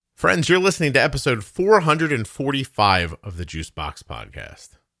Friends, you're listening to episode 445 of the Juicebox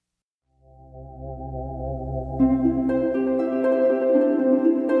Podcast.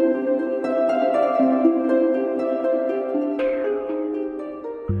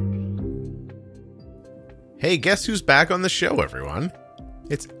 Hey, guess who's back on the show, everyone?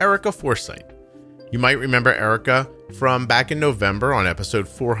 It's Erica Forsythe. You might remember Erica from back in November on episode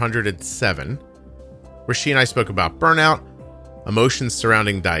 407, where she and I spoke about burnout, emotions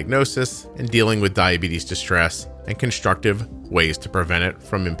surrounding diagnosis, and dealing with diabetes distress, and constructive ways to prevent it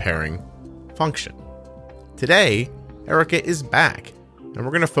from impairing function. Today, Erica is back, and we're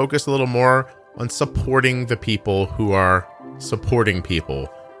going to focus a little more on supporting the people who are supporting people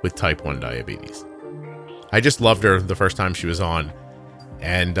with type 1 diabetes. I just loved her the first time she was on,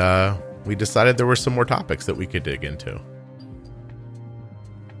 and we decided there were some more topics that we could dig into.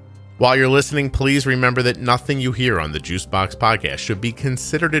 While you're listening, please remember that nothing you hear on the Juicebox Podcast should be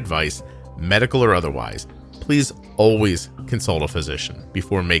considered advice, medical or otherwise. Please always consult a physician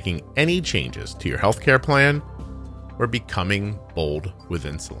before making any changes to your healthcare plan or becoming bold with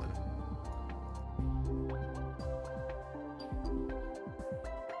insulin.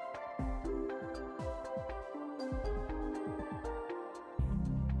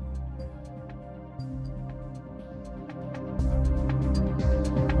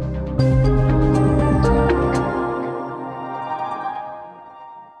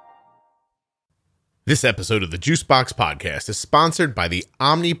 This episode of the Juicebox Podcast is sponsored by the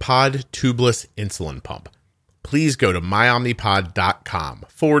Omnipod tubeless insulin pump. Please go to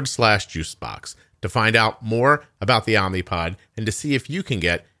myomnipod.com/juicebox to find out more about the Omnipod and to see if you can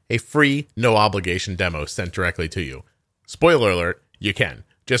get a free, no-obligation demo sent directly to you. Spoiler alert, you can.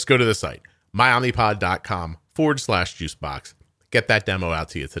 Just go to the site, myomnipod.com/juicebox. Get that demo out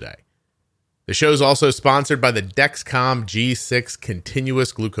to you today. The show is also sponsored by the Dexcom G6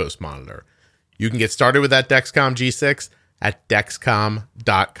 continuous glucose monitor. You can get started with that Dexcom G6 at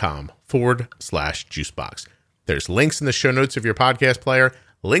dexcom.com/juicebox. There's links in the show notes of your podcast player,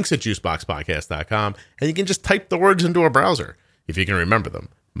 links at juiceboxpodcast.com, and you can just type the words into a browser if you can remember them.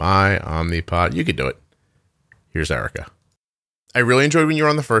 My Omnipod, you can do it. Here's Erica. I really enjoyed when you were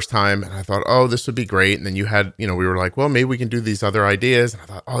on the first time, and I thought, oh, this would be great. And then you had, we were like, well, maybe we can do these other ideas. And I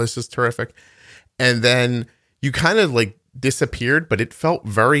thought, oh, this is terrific. And then you kind of like disappeared, but it felt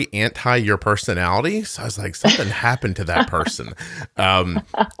very anti your personality. So I was like, something happened to that person. And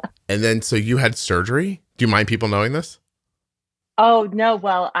then, so you had surgery. Do you mind people knowing this? Oh, no.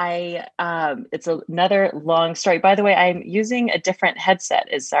 Well, it's another long story. By the way, I'm using a different headset.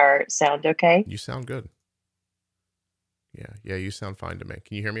 Is our sound okay? You sound good. Yeah, you sound fine to me.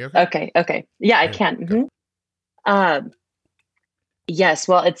 Can you hear me okay? Okay. Yeah, I can. Mm-hmm. Yes,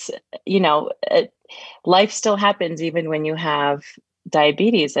 well, it's, life still happens even when you have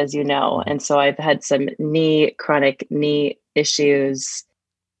diabetes, as you know. And so I've had some chronic knee issues,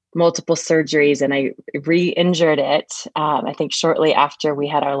 multiple surgeries, and I re-injured it, I think shortly after we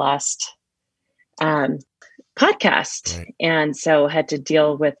had our last podcast. Right. And so had to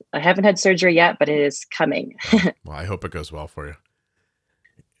deal with, I haven't had surgery yet, but it is coming. Well, I hope it goes well for you.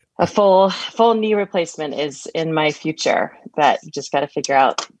 A full knee replacement is in my future, but just got to figure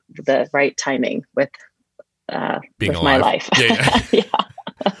out the right timing with my life. Yeah. Yeah.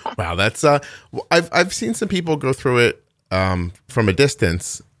 Wow. That's, I've seen some people go through it from a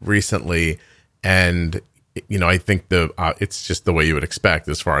distance recently. And, I think it's just the way you would expect,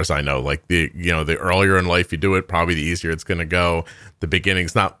 as far as I know. Like the earlier in life you do it, probably the easier it's going to go. The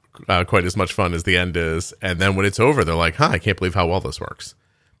beginning's not quite as much fun as the end is, and then when it's over, they're like, I can't believe how well this works.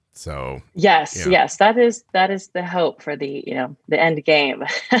 So yes, that is the hope for the end game.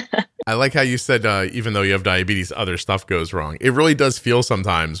 I like how you said, even though you have diabetes, other stuff goes wrong. It really does feel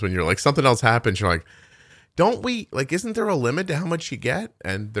sometimes when you're like, something else happens, you're like, don't we, like, isn't there a limit to how much you get?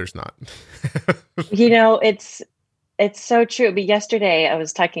 And there's not. It's so true. But yesterday I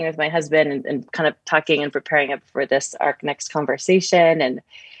was talking with my husband and kind of talking and preparing up for our next conversation. And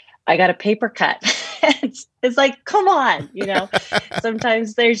I got a paper cut. it's like, come on,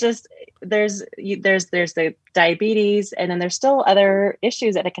 sometimes there's the diabetes, and then there's still other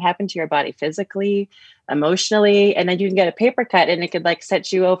issues that it can happen to your body physically, emotionally, and then you can get a paper cut and it could like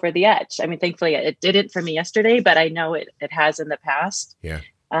set you over the edge. I mean, thankfully it didn't for me yesterday, but I know it has in the past. Yeah.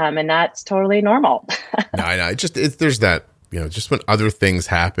 And that's totally normal. No, I know. There's that, just when other things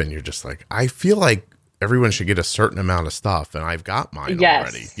happen, you're just like, I feel like everyone should get a certain amount of stuff, and I've got mine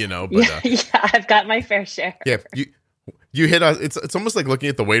already, But, I've got my fair share. Yeah, you hit us. It's almost like looking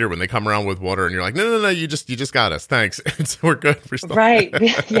at the waiter when they come around with water, and you're like, no, you just got us, thanks. So we're good. We're still right.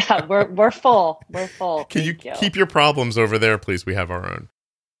 Yeah, we're full. We're full. Can you keep your problems over there, please? We have our own.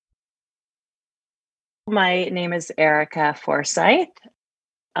 My name is Erica Forsyth.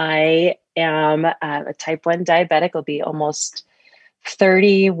 I am a type 1 diabetic. It'll be almost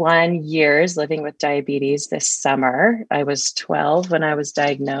 31 years living with diabetes this summer. I was 12 when I was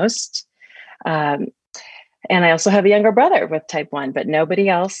diagnosed. And I also have a younger brother with type 1, but nobody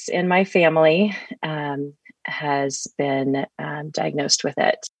else in my family has been diagnosed with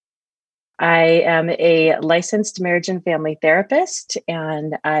it. I am a licensed marriage and family therapist,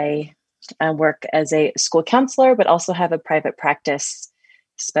 and I work as a school counselor, but also have a private practice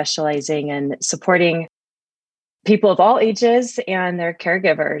specializing in supporting people of all ages and their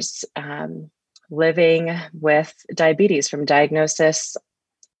caregivers living with diabetes from diagnosis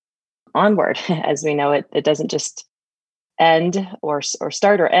onward. As we know, it doesn't just end or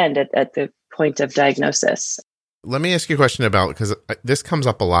start or end at the point of diagnosis. Let me ask you a question about, because this comes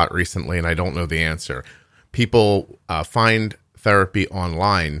up a lot recently and I don't know the answer. People find therapy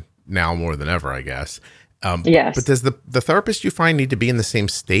online now more than ever, I guess. Yes. But does the therapist you find need to be in the same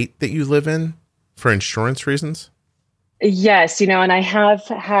state that you live in for insurance reasons? Yes, and I have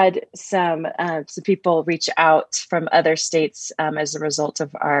had some people reach out from other states as a result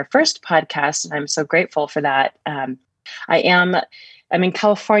of our first podcast, and I'm so grateful for that. I'm in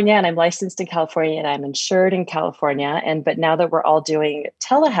California, and I'm licensed in California, and I'm insured in California. But now that we're all doing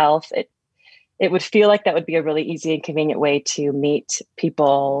telehealth, it would feel like that would be a really easy and convenient way to meet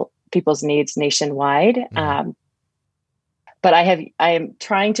people's needs nationwide. Mm-hmm. But I am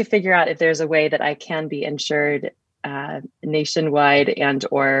trying to figure out if there's a way that I can be insured nationwide and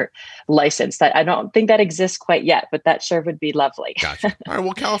or licensed. That I don't think that exists quite yet, but that sure would be lovely. Gotcha. All right.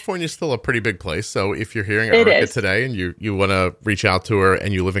 Well, California is still a pretty big place. So if you're hearing Erica today and you want to reach out to her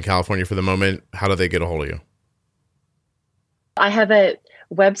and you live in California for the moment, how do they get a hold of you? I have a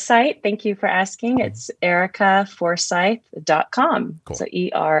website. Thank you for asking. It's ericaforsyth.com. Cool. So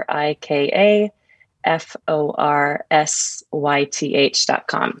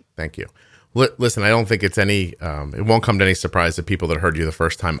ERIKAFORSYTH.com. Thank you. Listen, I don't think it's it won't come to any surprise to people that heard you the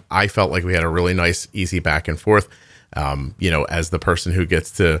first time. I felt like we had a really nice, easy back and forth. As the person who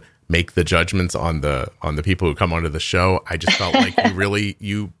gets to make the judgments on the people who come onto the show, I just felt like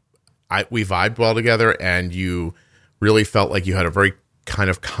we vibed well together, and you really felt like you had a very kind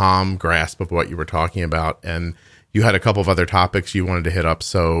of calm grasp of what you were talking about. And you had a couple of other topics you wanted to hit up.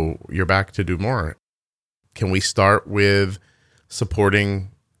 So you're back to do more. Can we start with supporting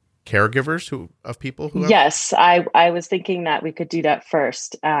caregivers of people who Yes, I was thinking that we could do that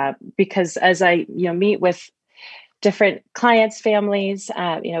first because as I meet with different clients, families,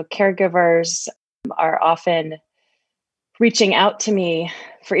 caregivers are often reaching out to me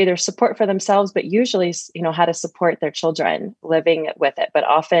for either support for themselves, but usually how to support their children living with it. But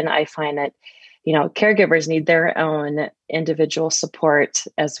often I find that caregivers need their own individual support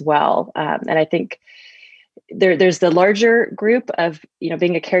as well, and I think there's the larger group of,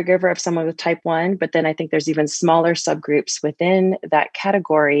 being a caregiver of someone with type 1, but then I think there's even smaller subgroups within that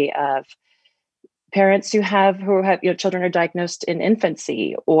category of parents who have children are diagnosed in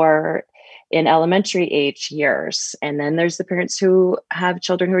infancy or in elementary age years. And then there's the parents who have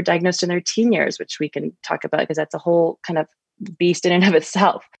children who are diagnosed in their teen years, which we can talk about because that's a whole kind of beast in and of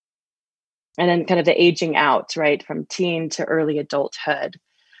itself. And then kind of the aging out, right, from teen to early adulthood.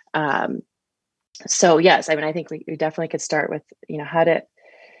 So yes, I think we definitely could start with, how to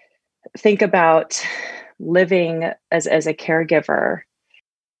think about living as a caregiver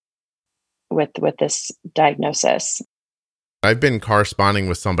with this diagnosis. I've been corresponding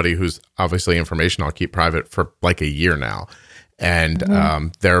with somebody who's obviously information I'll keep private for like a year now. And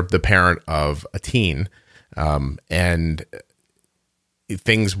they're the parent of a teen. And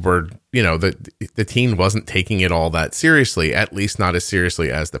things were, the teen wasn't taking it all that seriously, at least not as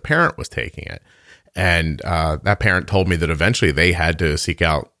seriously as the parent was taking it. And that parent told me that eventually they had to seek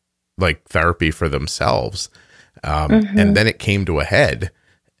out like therapy for themselves. And then it came to a head,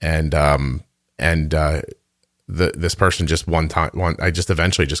 and this person just I just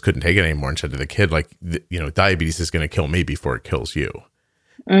eventually just couldn't take it anymore and said to the kid, like, diabetes is going to kill me before it kills you.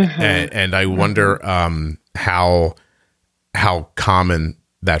 And I wonder how common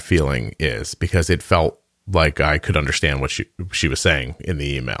that feeling is, because it felt like I could understand what she was saying in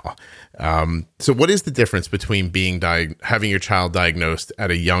the email. So what is the difference between having your child diagnosed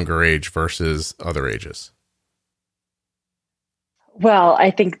at a younger age versus other ages? Well,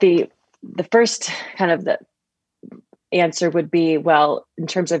 I think the first kind of the answer would be, well, in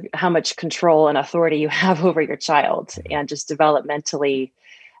terms of how much control and authority you have over your child and just developmentally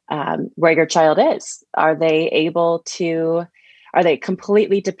where your child is. Are they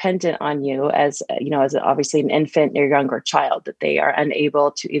completely dependent on you as obviously an infant or younger child, that they are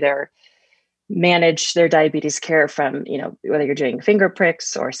unable to either manage their diabetes care from, whether you're doing finger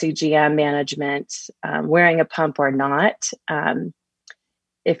pricks or CGM management, wearing a pump or not.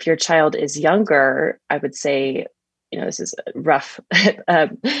 If your child is younger, I would say, this is a rough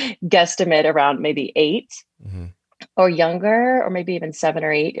guesstimate, around maybe 8 or younger, or maybe even 7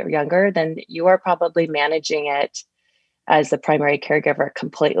 or 8 or younger, then you are probably managing it as the primary caregiver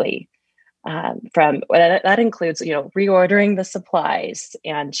completely. From that includes, reordering the supplies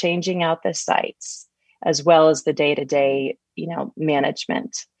and changing out the sites, as well as the day-to-day,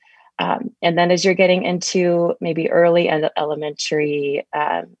 management. And then as you're getting into maybe early and elementary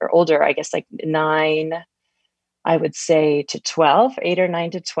or older, I guess like 9, I would say to 12, 8 or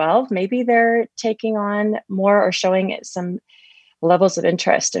 9 to 12, maybe they're taking on more or showing some levels of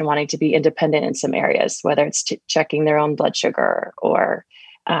interest in wanting to be independent in some areas, whether it's checking their own blood sugar or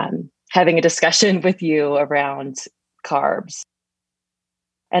having a discussion with you around carbs.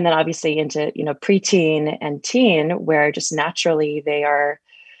 And then obviously into, preteen and teen, where just naturally they are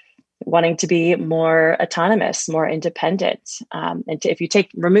wanting to be more autonomous, more independent. And if you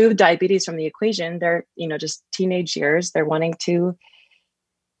remove diabetes from the equation, they're, just teenage years, they're wanting to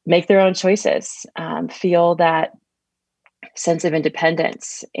make their own choices, feel that sense of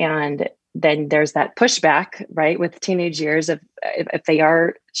independence. And then there's that pushback, right? With teenage years, if they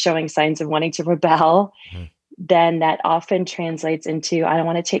are showing signs of wanting to rebel, then that often translates into, I don't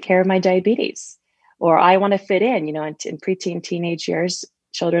want to take care of my diabetes, or I want to fit in, in preteen, teenage years,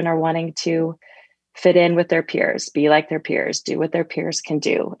 children are wanting to fit in with their peers, be like their peers, do what their peers can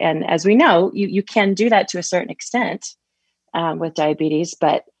do. And as we know, you can do that to a certain extent with diabetes,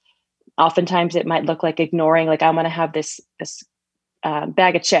 but oftentimes it might look like ignoring, like, I want to have this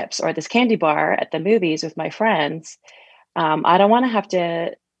bag of chips or this candy bar at the movies with my friends. I don't want to have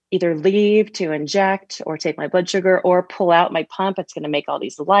to either leave to inject or take my blood sugar or pull out my pump. It's going to make all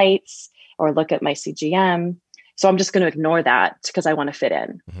these lights, or look at my CGM. So I'm just going to ignore that because I want to fit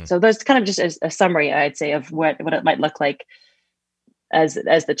in. So that's kind of just a summary, I'd say, of what it might look like as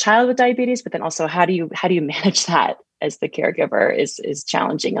the child with diabetes, but then also how do you manage that as the caregiver is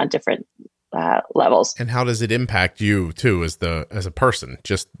challenging on different levels. And how does it impact you too as a person?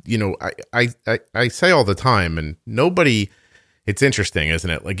 Just, I say all the time, and it's interesting, isn't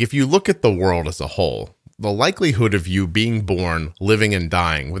it? Like, if you look at the world as a whole, the likelihood of you being born, living and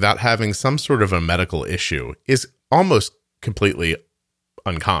dying without having some sort of a medical issue is almost completely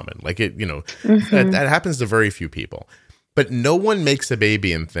uncommon. Like that happens to very few people. But no one makes a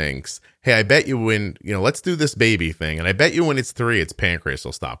baby and thinks, hey, I bet you when, let's do this baby thing. And I bet you when it's 3, its pancreas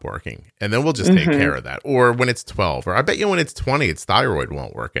will stop working. And then we'll just take care of that. Or when it's 12, or I bet you when it's 20, its thyroid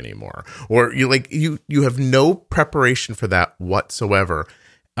won't work anymore. Or you have no preparation for that whatsoever.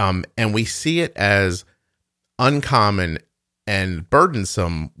 And we see it as uncommon and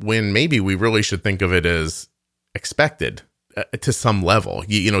burdensome when maybe we really should think of it as expected to some level.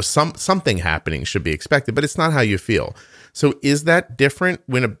 Something happening should be expected, but it's not how you feel. So is that different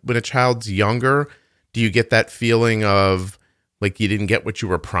when a child's younger? Do you get that feeling of like you didn't get what you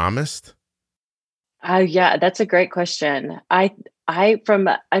were promised? Yeah, that's a great question. I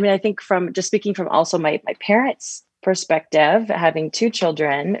think from just speaking from also my parents' perspective, having 2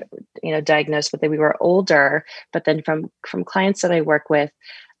 children, diagnosed with it, we were older, but then from clients that I work with,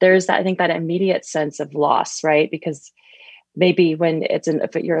 there's that, I think, that immediate sense of loss, right? Because maybe when if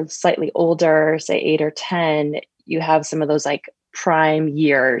you're slightly older, say 8 or 10, you have some of those like prime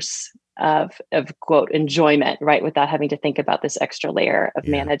years of quote enjoyment, right? Without having to think about this extra layer of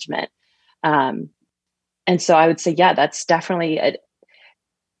management. And so I would say, yeah, that's definitely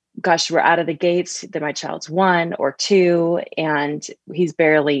we're out of the gates. That my child's 1 or 2, and he's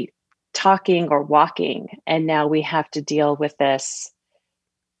barely talking or walking. And now we have to deal with this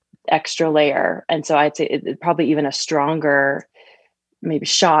extra layer. And so I'd say it's probably even a stronger, maybe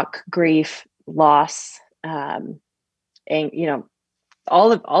shock, grief, loss, and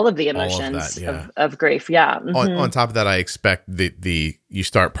all of the emotions of grief. Yeah. On top of that, I expect you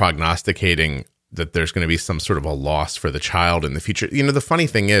start prognosticating that there's going to be some sort of a loss for the child in the future. The funny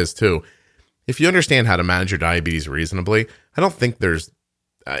thing is too, if you understand how to manage your diabetes reasonably, I don't think there's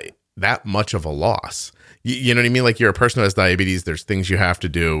that much of a loss. You know what I mean? Like, you're a person who has diabetes, there's things you have to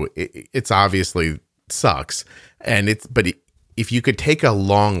do. It's obviously sucks. But if you could take a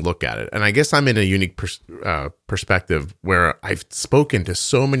long look at it, and I guess I'm in a unique perspective where I've spoken to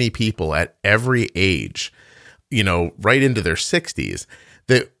so many people at every age, right into their 60s,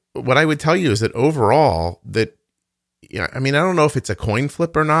 that what I would tell you is that overall that, I don't know if it's a coin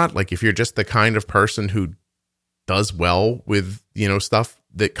flip or not. Like, if you're just the kind of person who does well with, stuff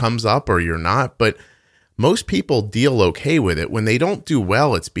that comes up, or you're not, but most people deal okay with it. When they don't do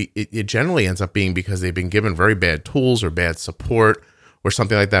well, it generally ends up being because they've been given very bad tools or bad support or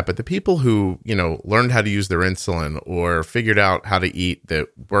something like that. But the people who, learned how to use their insulin or figured out how to eat that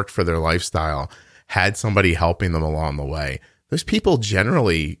worked for their lifestyle, had somebody helping them along the way, those people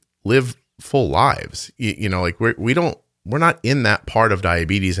generally live full lives. We're not in that part of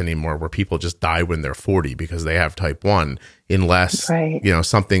diabetes anymore where people just die when they're 40 because they have type 1, unless,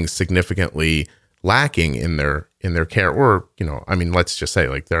 something's significantly lacking in their care. Or, let's just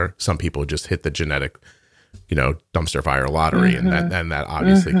say some people just hit the genetic, dumpster fire lottery, and that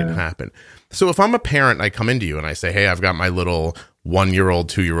obviously can happen. So if I'm a parent, I come into you and I say, hey, I've got my little 1-year-old,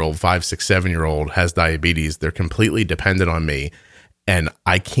 2-year-old, 5, 6, 7-year-old has diabetes. They're completely dependent on me and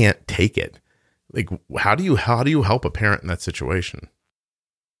I can't take it. Like, how do you help a parent in that situation?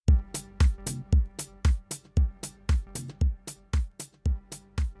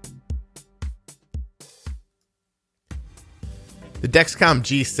 The Dexcom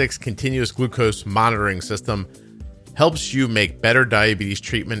G6 continuous glucose monitoring system helps you make better diabetes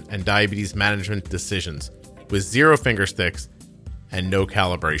treatment and diabetes management decisions with 0 finger sticks and no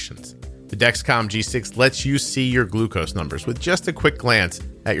calibrations. The Dexcom G6 lets you see your glucose numbers with just a quick glance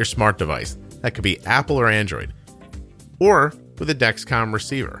at your smart device. That could be Apple or Android, or with a Dexcom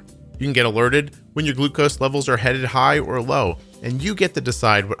receiver. You can get alerted when your glucose levels are headed high or low, and you get to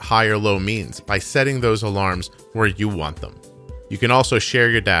decide what high or low means by setting those alarms where you want them. You can also share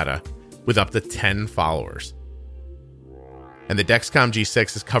your data with up to 10 followers. And the Dexcom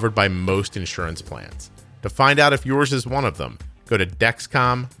G6 is covered by most insurance plans. To find out if yours is one of them, go to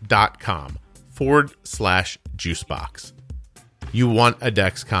dexcom.com/juicebox. You want a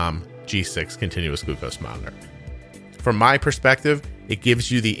Dexcom G6 continuous glucose monitor. From my perspective, it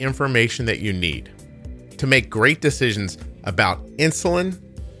gives you the information that you need to make great decisions about insulin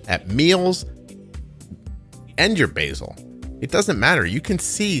at meals and your basal. It doesn't matter. You can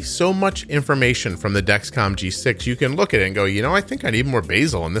see so much information from the Dexcom G6. You can look at it and go, I think I need more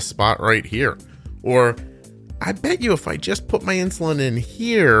basal in this spot right here. Or I bet you if I just put my insulin in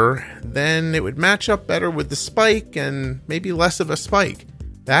here, then it would match up better with the spike and maybe less of a spike.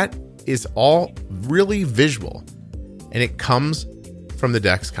 That is all really visual, and it comes from the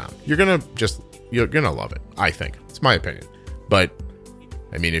Dexcom. You're gonna love it. I think it's my opinion, but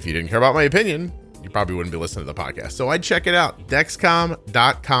if you didn't care about my opinion, you probably wouldn't be listening to the podcast. So I'd check it out.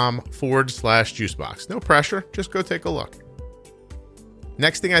 Dexcom.com/juicebox. No pressure. Just go take a look.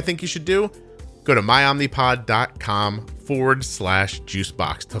 Next thing I think you should do, go to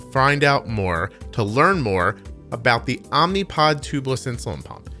myomnipod.com/juicebox to find out more, to learn more about the Omnipod tubeless insulin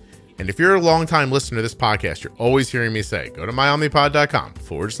pump. And if you're a long-time listener to this podcast, you're always hearing me say, go to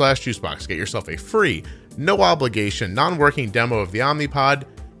myomnipod.com/juicebox. Get yourself a free, no obligation, non-working demo of the Omnipod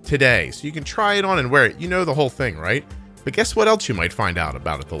today, so you can try it on and wear it. You know the whole thing, right? But guess what else you might find out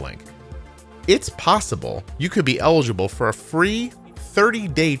about at the link? It's possible you could be eligible for a free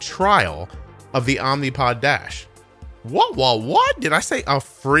 30-day trial of the Omnipod Dash. What? Did I say a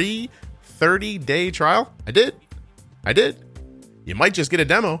free 30-day trial? I did. You might just get a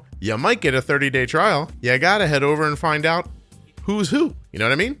demo. You might get a 30-day trial. You gotta head over and find out who's who. You know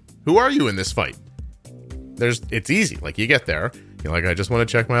what I mean? Who are you in this fight? It's easy. You get there. You're like, I just want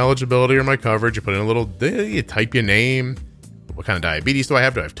to check my eligibility or my coverage. You put in you type your name. What kind of diabetes do I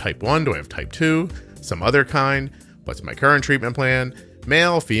have? Do I have type 1? Do I have type 2? Some other kind? What's my current treatment plan?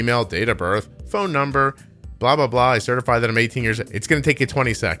 Male, female, date of birth, phone number, blah, blah, blah. I certify that I'm 18 years old. It's going to take you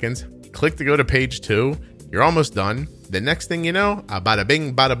 20 seconds. Click to go to page 2. You're almost done. The next thing you know, bada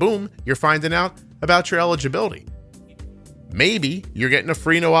bing, bada boom, you're finding out about your eligibility. Maybe you're getting a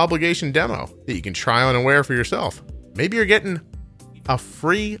free no obligation demo that you can try on and wear for yourself. Maybe you're getting a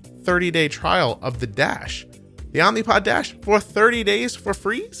free 30-day trial of the Dash, the Omnipod Dash, for 30 days for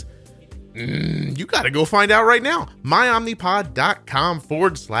freeze. You got to go find out right now.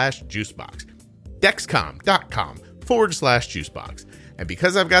 myomnipod.com/juicebox. Dexcom.com/juicebox. And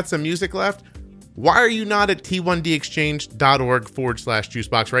because I've got some music left, why are you not at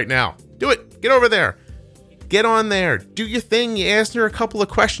t1dexchange.org/juicebox right now? Do it. Get over there. Get on there. Do your thing. You answer a couple of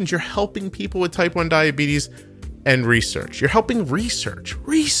questions. You're helping people with type 1 diabetes and research. You're helping research.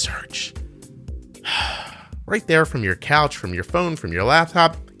 Right there from your couch, from your phone, from your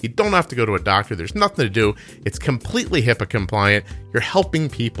laptop. You don't have to go to a doctor. There's nothing to do. It's completely HIPAA compliant. You're helping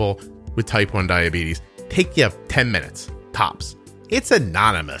people with type 1 diabetes. Take you 10 minutes, tops. It's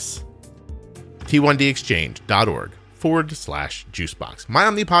anonymous. t1dexchange.org/juicebox.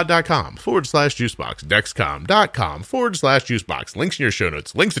 myomnipod.com/juicebox. Dexcom.com/juicebox. Links in your show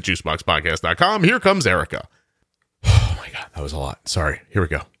notes. Links at juiceboxpodcast.com. Here comes Erica. Oh my God, that was a lot. Sorry. Here we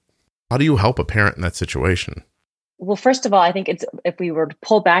go. How do you help a parent in that situation? Well, first of all, I think it's, if we were to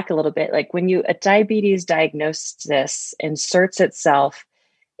pull back a little bit, like when a diabetes diagnosis inserts itself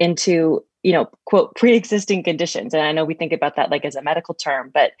into, quote, pre-existing conditions. And I know we think about that like as a medical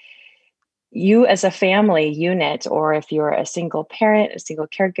term, but you as a family unit, or if you're a single parent, a single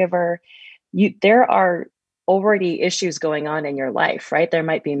caregiver, there are already issues going on in your life, right? There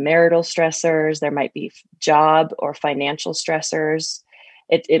might be marital stressors, there might be job or financial stressors.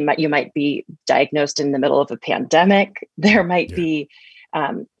 You might be diagnosed in the middle of a pandemic. There might be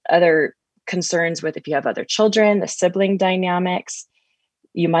other concerns with, if you have other children, the sibling dynamics.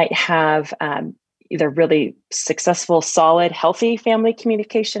 You might have either really successful, solid, healthy family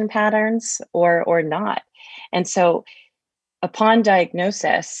communication patterns or not. And so upon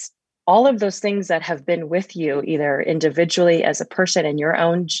diagnosis, all of those things that have been with you, either individually as a person in your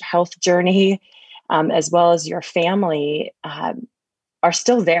own health journey, as well as your family, are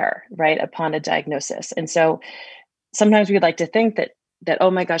still there, right, upon a diagnosis. And so sometimes we'd like to think that, oh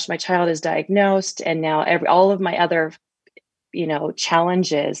my gosh, my child is diagnosed, and now all of my other,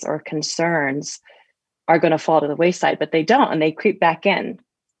 challenges or concerns are going to fall to the wayside, but they don't, and they creep back in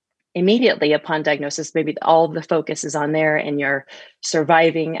immediately upon diagnosis. Maybe all of the focus is on there, and you're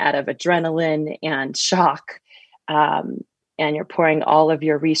surviving out of adrenaline and shock, and you're pouring all of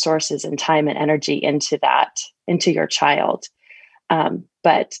your resources and time and energy into your child.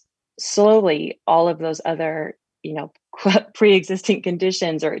 But slowly, all of those other, pre-existing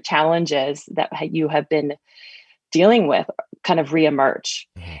conditions or challenges that you have been dealing with kind of reemerge.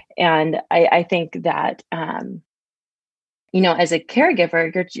 Mm-hmm. And I think that, as a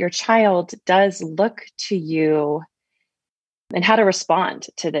caregiver, your child does look to you and how to respond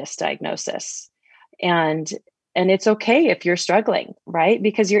to this diagnosis. And it's okay if you're struggling, right?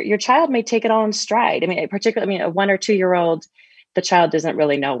 Because your child may take it all in stride. Particularly, a 1 or 2 year old, the child doesn't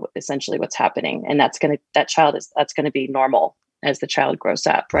really know essentially what's happening. And that's going to be normal as the child grows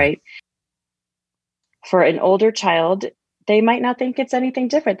up, right? For an older child, they might not think it's anything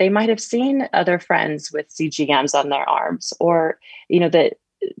different. They might have seen other friends with CGMs on their arms, or, the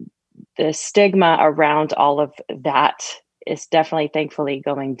stigma around all of that is definitely, thankfully,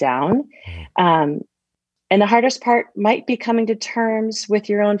 going down. And the hardest part might be coming to terms with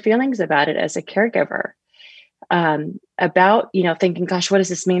your own feelings about it as a caregiver. About, thinking, gosh, what does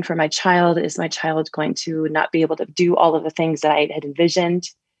this mean for my child? Is my child going to not be able to do all of the things that I had envisioned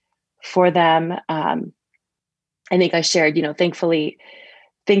for them? I think I shared, thankfully,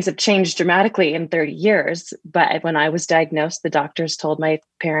 things have changed dramatically in 30 years. But when I was diagnosed, the doctors told my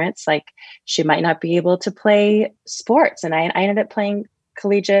parents, she might not be able to play sports. And I ended up playing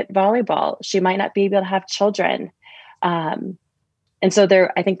collegiate volleyball. She might not be able to have children. And so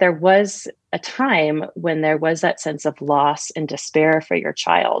I think there was a time when there was that sense of loss and despair for your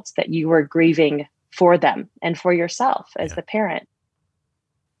child, that you were grieving for them and for yourself as the parent.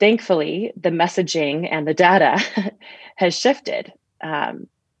 Thankfully, the messaging and the data has shifted. I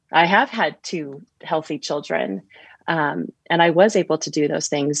have had 2 healthy children, and I was able to do those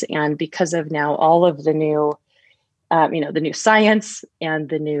things. And because of now all of the new, the new science and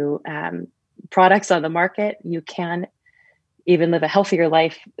the new products on the market, you can even live a healthier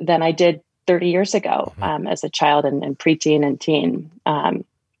life than I did 30 years ago as a child and preteen and teen.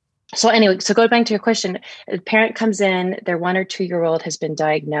 So anyway, so going back to your question, a parent comes in, their 1 or 2 year old has been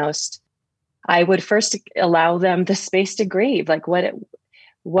diagnosed. I would first allow them the space to grieve.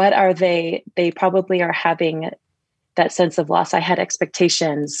 What are they probably are having that sense of loss. I had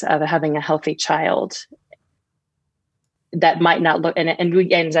expectations of having a healthy child that might not look, and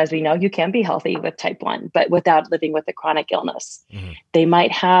as we know, you can be healthy with type 1, but without living with a chronic illness. Mm-hmm. They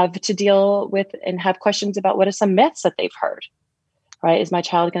might have to deal with and have questions about what are some myths that they've heard, right? Is my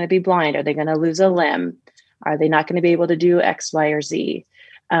child going to be blind? Are they going to lose a limb? Are they not going to be able to do X, Y, or Z?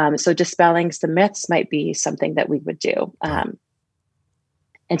 So dispelling some myths might be something that we would do. And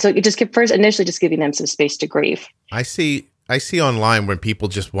so you just initially giving them some space to grieve. I see online when people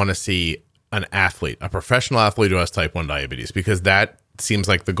just want to see an athlete, a professional athlete who has type 1 diabetes, because that seems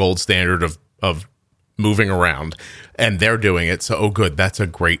like the gold standard of moving around, and they're doing it. So, oh, good. That's a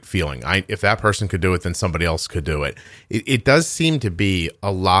great feeling. If that person could do it, then somebody else could do it. It does seem to be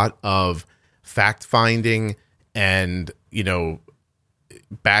a lot of fact finding and,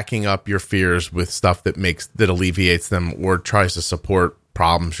 backing up your fears with stuff that alleviates them or tries to support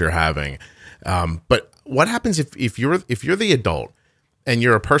problems you're having. But what happens if you're the adult and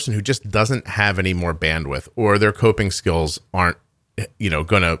you're a person who just doesn't have any more bandwidth, or their coping skills aren't,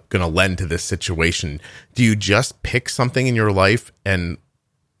 gonna lend to this situation? Do you just pick something in your life and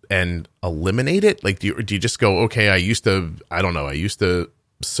eliminate it? Like, do you just go, okay, I used to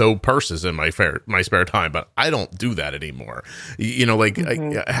sew purses in my spare time, but I don't do that anymore. You know, like,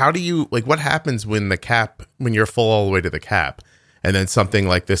 how do you, like, what happens when you're full all the way to the cap and then something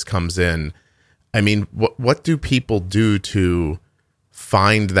like this comes in? I mean, what do people do to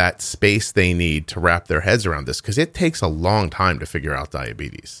find that space they need to wrap their heads around this? Because it takes a long time to figure out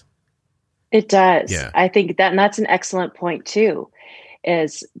diabetes. It does. Yeah. I think that's an excellent point too,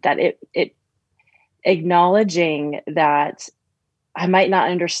 is that it acknowledging that I might not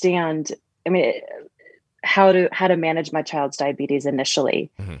understand, I mean, how to manage my child's diabetes initially.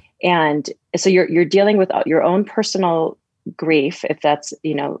 Mm-hmm. And so you're dealing with your own personal grief, if that's,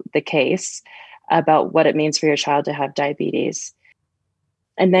 you know, the case, about what it means for your child to have diabetes.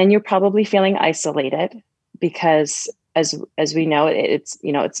 And then you're probably feeling isolated because as we know, it's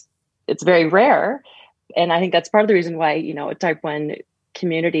very rare. And I think that's part of the reason why, you know, a type 1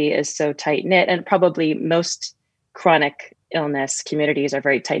 community is so tight knit, and probably most chronic illness communities are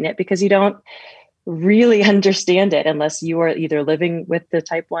very tight knit because you don't really understand it unless you are either living with the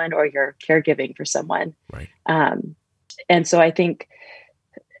type 1 or you're caregiving for someone. Right. And so I think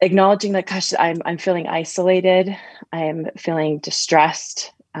acknowledging that, gosh, I'm feeling isolated. I'm feeling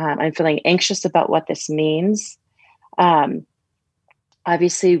distressed. I'm feeling anxious about what this means.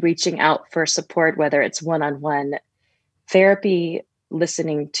 Obviously reaching out for support, whether it's one-on-one therapy,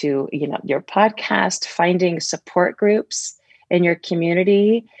 listening to, you know, your podcast, finding support groups in your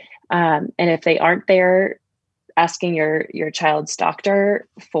community. And if they aren't there, asking your child's doctor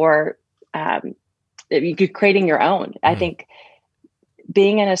for, creating your own. I think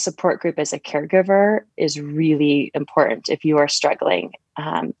being in a support group as a caregiver is really important if you are struggling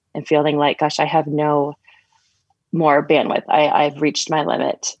and feeling like, gosh, I have no more bandwidth. I've reached my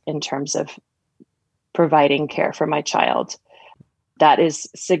limit in terms of providing care for my child. That is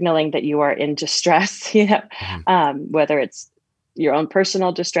signaling that you are in distress, you know, whether it's your own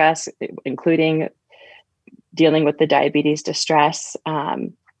personal distress, including dealing with the diabetes distress.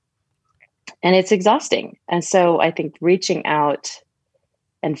 And it's exhausting. And so I think reaching out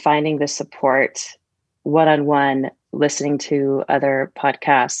and finding the support one-on-one, listening to other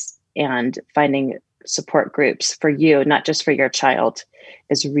podcasts and finding support groups for you, not just for your child,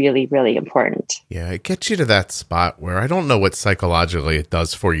 is really, really important. Yeah, it gets you to that spot where I don't know what psychologically it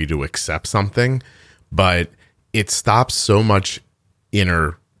does for you to accept something, but it stops so much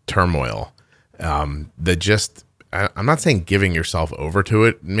inner turmoil that just, I'm not saying giving yourself over to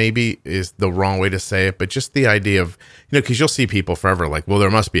it maybe is the wrong way to say it, but just the idea of, you know, because you'll see people forever like, well, there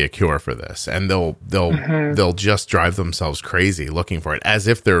must be a cure for this, and they'll just drive themselves crazy looking for it, as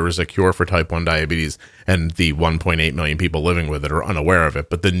if there was a cure for type 1 diabetes and the 1.8 million people living with it are unaware of it.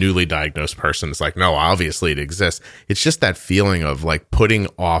 But the newly diagnosed person is like, no, obviously it exists. It's just that feeling of like putting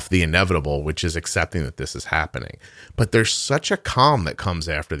off the inevitable, which is accepting that this is happening. But there's such a calm that comes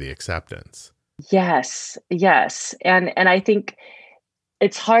after the acceptance. Yes. And I think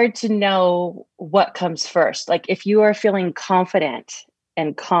it's hard to know what comes first. Like if you are feeling confident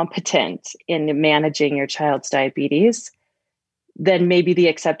and competent in managing your child's diabetes, then maybe the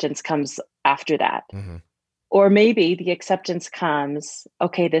acceptance comes after that. Mm-hmm. Or maybe the acceptance comes,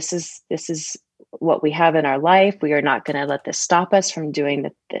 okay, this is what we have in our life. We are not going to let this stop us from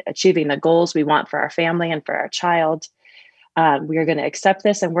achieving the goals we want for our family and for our child. We are going to accept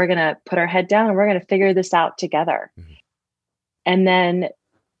this, and we're going to put our head down, and we're going to figure this out together. Mm-hmm. And then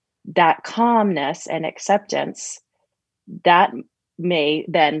that calmness and acceptance, that may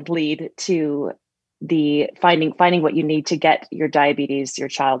then lead to the finding what you need to get your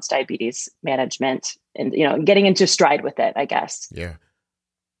child's diabetes management, and, you know, getting into stride with it, I guess. Yeah.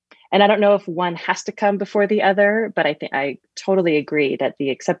 And I don't know if one has to come before the other, but I totally agree that the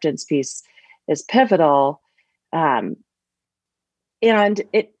acceptance piece is pivotal. And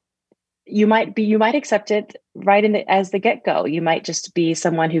you might accept it right as the get-go. You might just be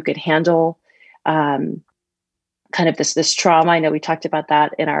someone who could handle kind of this trauma. I know we talked about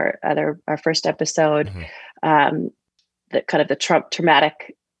that in our first episode. Mm-hmm. The kind of the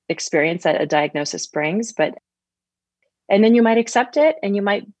traumatic experience that a diagnosis brings, and then you might accept it, and you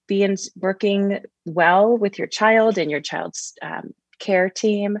might be working well with your child and your child's care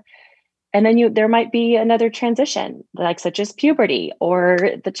team. And then there might be another transition, like such as puberty, or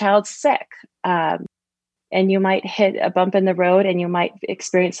the child's sick. And you might hit a bump in the road, and you might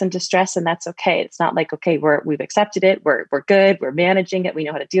experience some distress, and that's okay. It's not like, okay, we've accepted it. We're good. We're managing it. We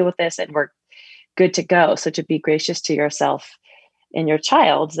know how to deal with this, and we're good to go. So to be gracious to yourself and your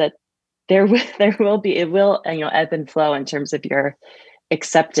child, that it will, you know, ebb and flow in terms of your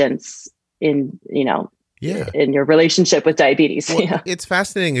acceptance in, you know, in your relationship with diabetes. Well, it's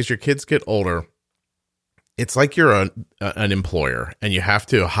fascinating as your kids get older. it's like you're an employer and you have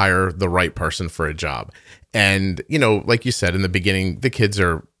to hire the right person for a job. And, you know, like you said in the beginning,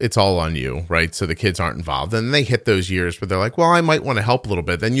 it's all on you, right? So the kids aren't involved. And they hit those years where they're like, well, I might want to help a little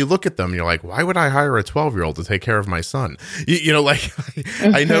bit. Then you look at them and you're like, why would I hire a 12-year-old to take care of my son? You know, like,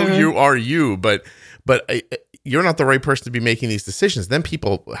 I know you are you, but you're not the right person to be making these decisions. Then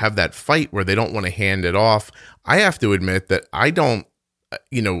people have that fight where they don't want to hand it off. I have to admit that I don't,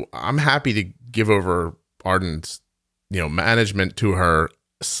 you know, I'm happy to give over Arden's, you know, management to her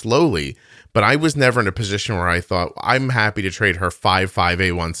slowly, but I was never in a position where I thought I'm happy to trade her 5.5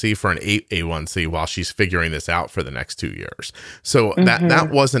 A1C for an 8 A1C while she's figuring this out for the next 2 years. So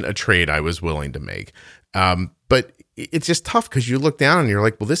that wasn't a trade I was willing to make. But it's just tough because you look down and you're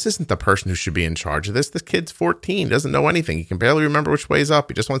like, well, this isn't the person who should be in charge of this. This kid's 14, doesn't know anything. He can barely remember which way's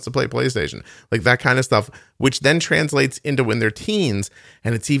up. He just wants to play PlayStation, like that kind of stuff, which then translates into when they're teens.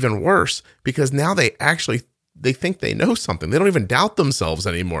 And it's even worse because now they think they know something. They don't even doubt themselves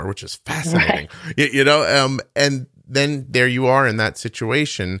anymore, which is fascinating, right. You know? And then there you are in that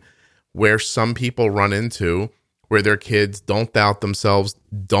situation where some people run into where their kids don't doubt themselves,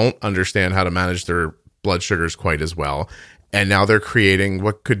 don't understand how to manage their blood sugars quite as well. And now they're creating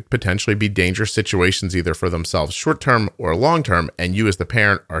what could potentially be dangerous situations either for themselves short-term or long-term. And you as the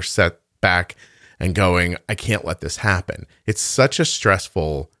parent are set back and going, I can't let this happen. It's such a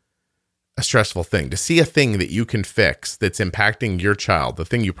stressful thing to see a thing that you can fix that's impacting your child, the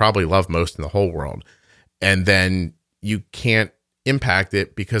thing you probably love most in the whole world. And then you can't impact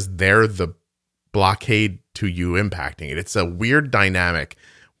it because they're the blockade to you impacting it. It's a weird dynamic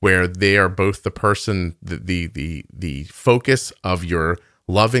where they are both the person, the focus of your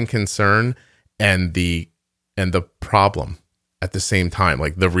love and concern and the problem at the same time.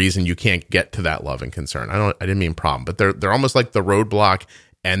 Like the reason you can't get to that love and concern. I didn't mean problem, but they're almost like the roadblock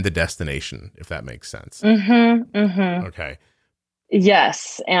and the destination, if that makes sense. Okay.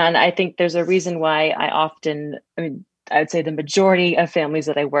 Yes. And I think there's a reason why I would say the majority of families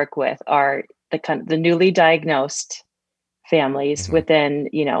that I work with are the newly diagnosed families within,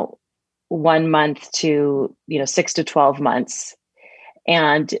 1 month to, 6 to 12 months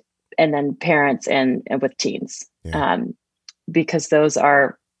and then parents and with teens, because those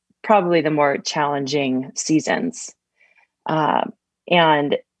are probably the more challenging seasons.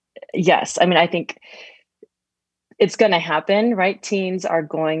 And yes, I mean, I think it's going to happen, right? Teens are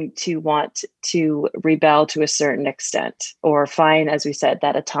going to want to rebel to a certain extent or find, as we said,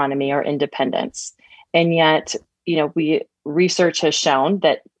 that autonomy or independence. And yet, research has shown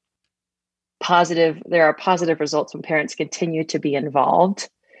that there are positive results when parents continue to be involved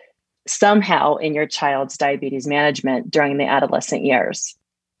somehow in your child's diabetes management during the adolescent years.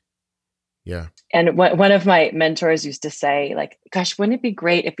 Yeah. And one of my mentors used to say, like, gosh, wouldn't it be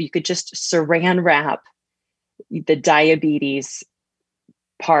great if you could just saran wrap the diabetes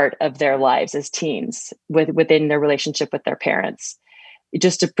part of their lives as teens within their relationship with their parents,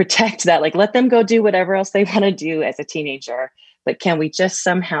 just to protect that, like, let them go do whatever else they want to do as a teenager. But can we just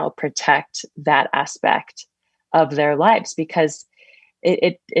somehow protect that aspect of their lives? Because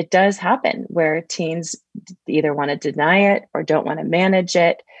it does happen where teens either want to deny it or don't want to manage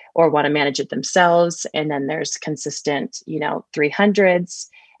it or want to manage it themselves. And then there's consistent, 300s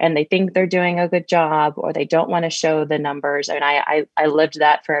and they think they're doing a good job or they don't want to show the numbers. And I lived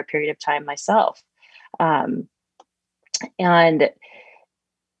that for a period of time myself. And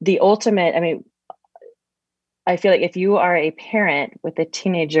the ultimate, I feel like if you are a parent with a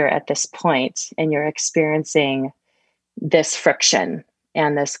teenager at this point and you're experiencing this friction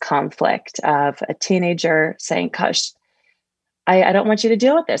and this conflict of a teenager saying, gosh, I don't want you to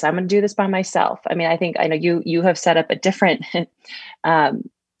deal with this. I'm going to do this by myself. I know you have set up a different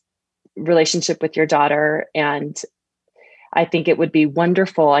relationship with your daughter. And I think it would be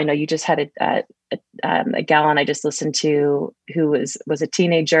wonderful. I know you just had a gal on I just listened to who was a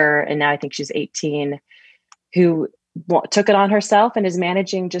teenager. And now I think she's 18, who took it on herself and is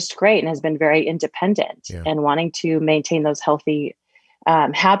managing just great and has been very independent and wanting to maintain those healthy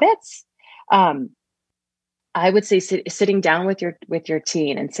habits. I would say sitting down with your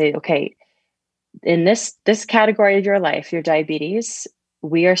teen and say, okay, in this category of your life, your diabetes,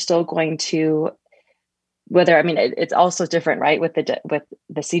 we are still going to, it's also different, right? With the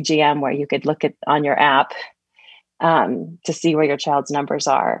CGM, where you could look at on your app to see where your child's numbers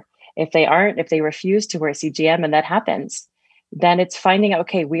are. If they refuse to wear CGM, and that happens, then it's finding out,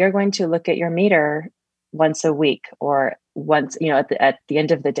 okay, we are going to look at your meter once a week or once, at the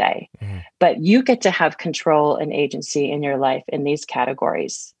end of the day. Mm-hmm. But you get to have control and agency in your life in these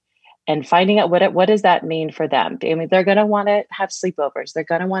categories, and finding out what does that mean for them. They're going to want to have sleepovers. They're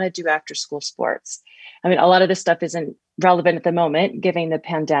going to want to do after school sports. I mean, a lot of this stuff isn't relevant at the moment, given the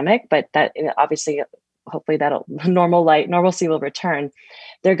pandemic, but that obviously, hopefully normalcy will return.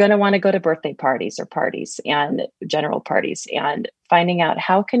 They're going to want to go to birthday parties or parties and general parties, and finding out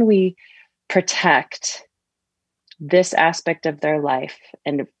how can we protect this aspect of their life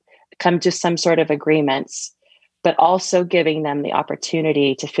and come to some sort of agreements, but also giving them the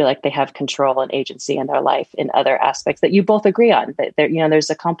opportunity to feel like they have control and agency in their life in other aspects that you both agree on, that there,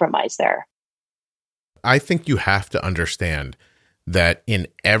 there's a compromise there. I think you have to understand that in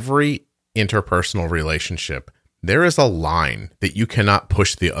every interpersonal relationship, there is a line that you cannot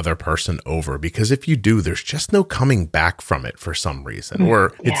push the other person over, because if you do, there's just no coming back from it for some reason,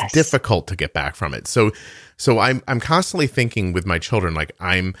 or it's difficult to get back from it. So I'm constantly thinking with my children, like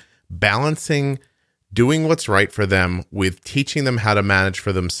I'm balancing doing what's right for them with teaching them how to manage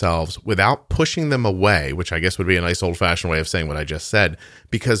for themselves without pushing them away, which I guess would be a nice old-fashioned way of saying what I just said,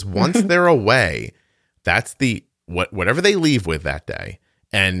 because once they're away, that's whatever they leave with that day.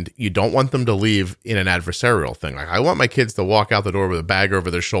 And you don't want them to leave in an adversarial thing. Like, I want my kids to walk out the door with a bag over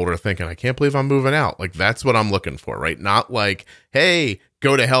their shoulder thinking, I can't believe I'm moving out. Like, that's what I'm looking for, right? Not like, hey,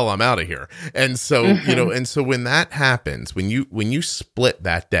 go to hell, I'm out of here. And so, and so when that happens, when you split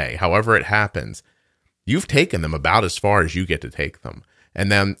that day, however it happens, you've taken them about as far as you get to take them.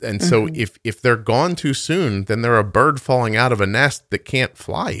 So if they're gone too soon, then they're a bird falling out of a nest that can't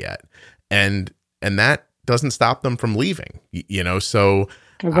fly yet. And that doesn't stop them from leaving, so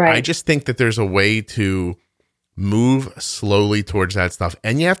right. I just think that there's a way to move slowly towards that stuff.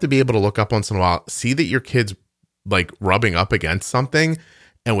 And you have to be able to look up once in a while, see that your kid's like rubbing up against something,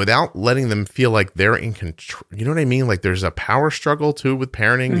 and without letting them feel like they're in control, you know what I mean? Like there's a power struggle too with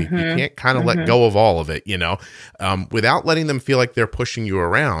parenting. You can't kind of let go of all of it, without letting them feel like they're pushing you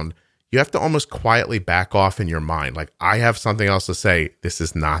around. You have to almost quietly back off in your mind. Like, I have something else to say. This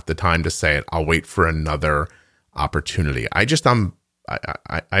is not the time to say it. I'll wait for another opportunity. I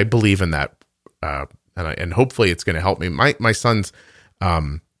believe in that. And hopefully it's going to help me. My son's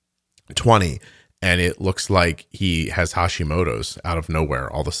 20, and it looks like he has Hashimoto's out of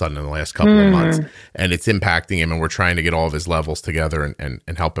nowhere all of a sudden in the last couple of months. And it's impacting him, and we're trying to get all of his levels together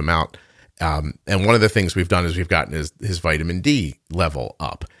and help him out. And one of the things we've done is we've gotten his vitamin D level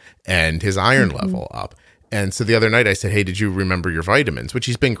up and his iron level up. And so the other night I said, hey, did you remember your vitamins? Which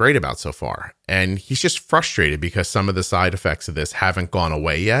he's been great about so far. And he's just frustrated because some of the side effects of this haven't gone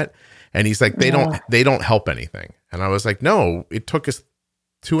away yet. And he's like, they don't help anything. And I was like, no, it took us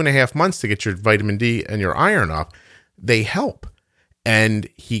 2.5 months to get your vitamin D and your iron up. They help. And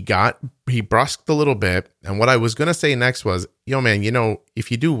he brusqued a little bit. And what I was going to say next was, man, if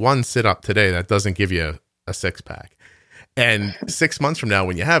you do one sit up today, that doesn't give you a 6-pack. And 6 months from now,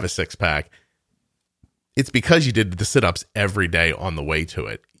 when you have a 6-pack, it's because you did the sit-ups every day on the way to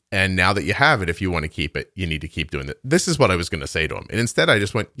it. And now that you have it, if you want to keep it, you need to keep doing it. This is what I was going to say to him. And instead I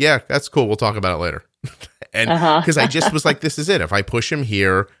just went, yeah, that's cool. We'll talk about it later. And because I just was like, this is it. If I push him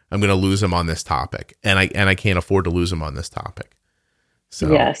here, I'm going to lose him on this topic. And I can't afford to lose him on this topic.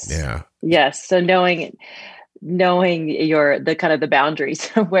 So, yes. So knowing the kind of the boundaries,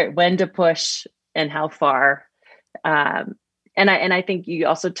 when to push and how far. And I think you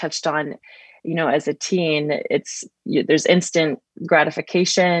also touched on, as a teen, there's instant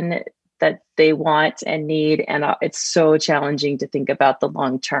gratification that they want and need. And it's so challenging to think about the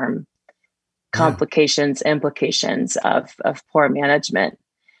long-term complications, implications of poor management.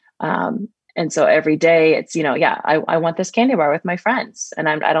 And so every day it's, I want this candy bar with my friends, and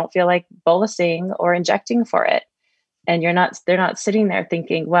I don't feel like bolusing or injecting for it. And they're not sitting there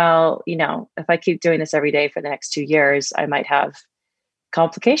thinking, well, if I keep doing this every day for the next 2 years, I might have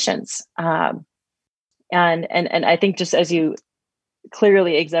complications. And I think, just as you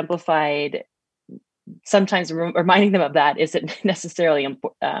clearly exemplified, sometimes reminding them of that isn't necessarily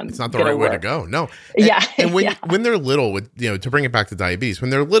important. It's not the right way to go. No. And when they're little, to bring it back to diabetes, when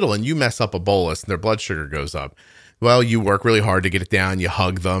they're little and you mess up a bolus and their blood sugar goes up, well, you work really hard to get it down. You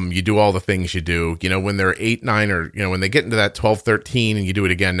hug them. You do all the things you do. When they're 8, 9, or, when they get into that 12, 13 and you do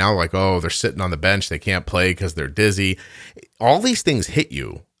it again, now like, oh, they're sitting on the bench. They can't play because they're dizzy. All these things hit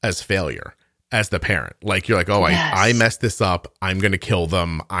you as failure as the parent. Like, you're like, oh, yes. I messed this up. I'm going to kill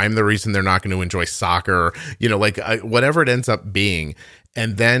them. I'm the reason they're not going to enjoy soccer, whatever it ends up being.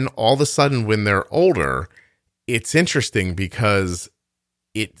 And then all of a sudden when they're older, it's interesting because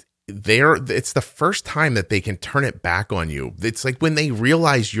it's the first time that they can turn it back on you. It's like when they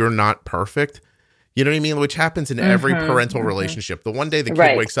realize you're not perfect, You know what I mean? Which happens in every parental relationship. The one day the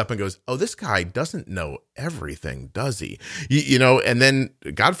kid wakes up and goes, oh, this guy doesn't know everything, does he? You know, and then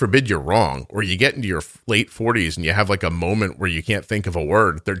God forbid you're wrong, or you get into your late 40s and you have like a moment where you can't think of a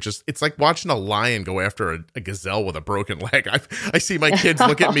word. It's like watching a lion go after a gazelle with a broken leg. I see my kids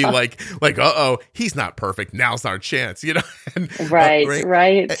look at me like, uh-oh, he's not perfect. Now's our chance, you know? And,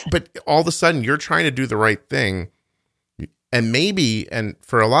 right. But all of a sudden you're trying to do the right thing. And and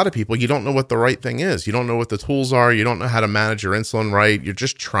for a lot of people, you don't know what the right thing is. You don't know what the tools are. You don't know how to manage your insulin right. You're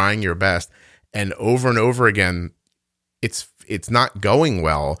just trying your best. And over again, it's not going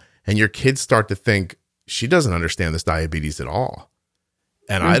well. And your kids start to think, she doesn't understand this diabetes at all.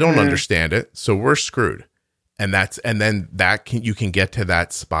 And I don't understand it. So we're screwed. And then you can get to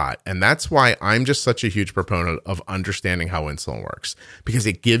that spot. And that's why I'm just such a huge proponent of understanding how insulin works, because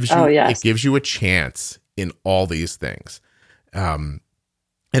it gives you a chance in all these things. And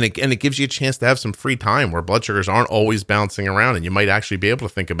it gives you a chance to have some free time where blood sugars aren't always bouncing around, and you might actually be able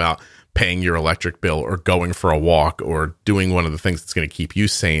to think about paying your electric bill or going for a walk or doing one of the things that's going to keep you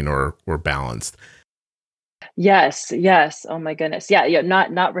sane or balanced. Yes. Oh my goodness. Yeah. You're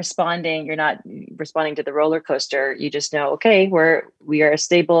not responding. You're not responding to the roller coaster. You just know, okay, we are as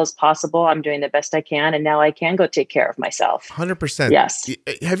stable as possible. I'm doing the best I can. And now I can go take care of myself. 100%. Yes.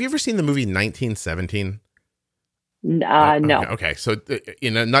 Have you ever seen the movie 1917? No. Okay. So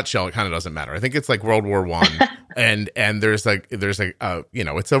in a nutshell, it kind of doesn't matter. I think it's like World War I, and there's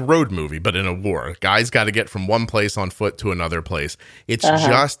it's a road movie, but in a war, guys got to get from one place on foot to another place. It's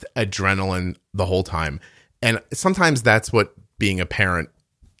just adrenaline the whole time. And sometimes that's what being a parent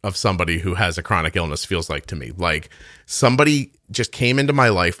of somebody who has a chronic illness feels like to me. Like somebody just came into my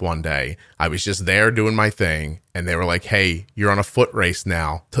life one day. I was just there doing my thing, and they were like, hey, you're on a foot race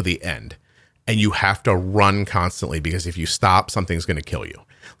now to the end. And you have to run constantly, because if you stop, something's going to kill you.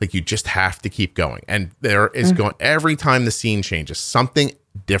 Like you just have to keep going. And there is going, every time the scene changes, something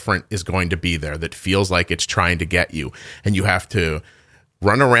different is going to be there that feels like it's trying to get you. And you have to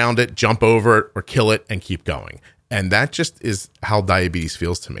run around it, jump over it, or kill it and keep going. And that just is how diabetes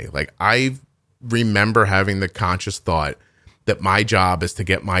feels to me. Like I remember having the conscious thought that my job is to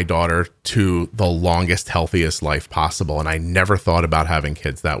get my daughter to the longest, healthiest life possible. And I never thought about having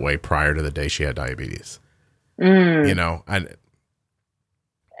kids that way prior to the day she had diabetes. You know,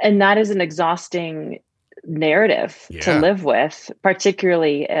 and that is an exhausting narrative to live with,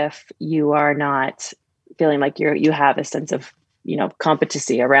 particularly if you are not feeling like you have a sense of,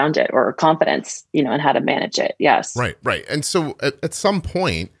 competency around it or confidence, in how to manage it. Yes. Right. And so at some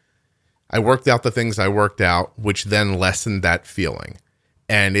point, I worked out the things I worked out, which then lessened that feeling.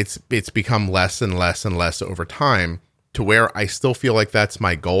 And it's become less and less and less over time, to where I still feel like that's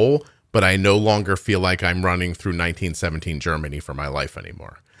my goal, but I no longer feel like I'm running through 1917 Germany for my life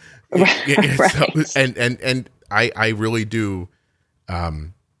anymore. Right. So, and I really do,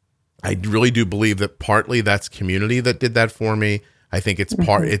 I really do believe that partly that's community that did that for me. I think it's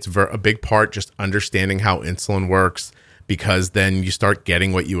a big part just understanding how insulin works, because then you start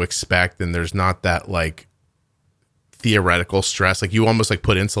getting what you expect, and there's not that like theoretical stress. Like you almost like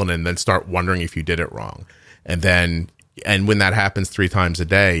put insulin in and then start wondering if you did it wrong. And when that happens 3 times a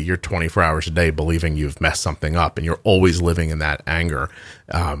day, you're 24 hours a day believing you've messed something up, and you're always living in that anger.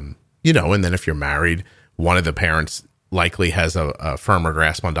 And then if you're married, one of the parents likely has a firmer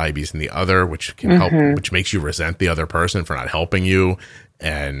grasp on diabetes than the other, which can help, which makes you resent the other person for not helping you.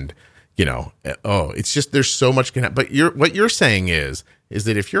 And it's just, there's so much can happen. But what you're saying is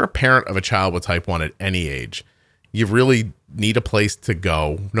that if you're a parent of a child with type 1 at any age, you really need a place to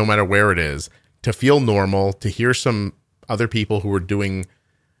go, no matter where it is, to feel normal, to hear some other people who are doing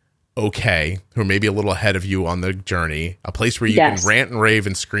okay, who are maybe a little ahead of you on the journey, a place where you can rant and rave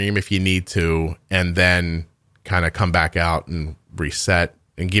and scream if you need to, and then kind of come back out and reset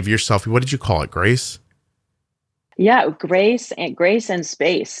and give yourself, what did you call it? Grace? Yeah. Grace and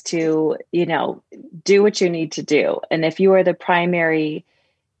space to, do what you need to do. And if you are the primary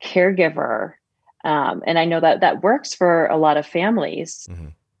caregiver, and I know that works for a lot of families,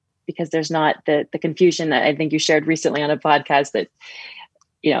 because there's not the confusion that I think you shared recently on a podcast that,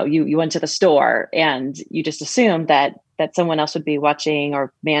 you went to the store and you just assumed that someone else would be watching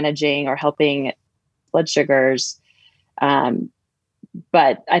or managing or helping blood sugars.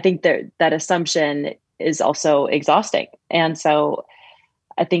 But I think that assumption is also exhausting. And so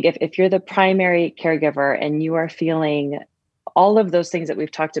I think if you're the primary caregiver and you are feeling all of those things that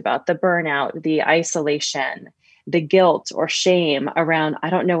we've talked about, the burnout, the isolation, the guilt or shame around, I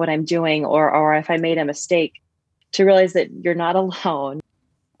don't know what I'm doing, or if I made a mistake, to realize that you're not alone,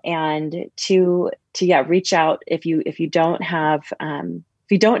 and to reach out if you don't have,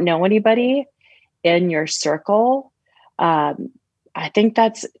 if you don't know anybody, in your circle, I think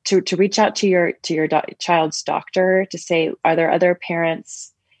that's to reach out to your child's doctor to say, are there other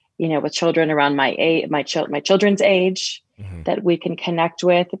parents, with children around my age, my children's age, Mm-hmm. that we can connect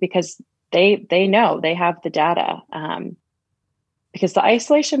with, because they know, they have the data. Because the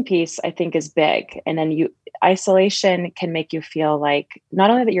isolation piece, I think, is big. And then isolation can make you feel like not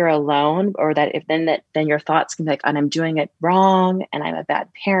only that you're alone, or that then your thoughts can be like, and I'm doing it wrong and I'm a bad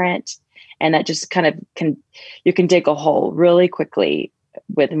parent. And that just kind of you can dig a hole really quickly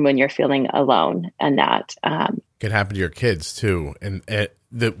when you're feeling alone. And that could happen to your kids too. And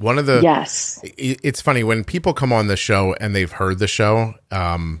yes, it's funny when people come on the show and they've heard the show,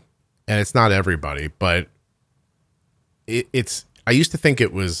 and it's not everybody, but I used to think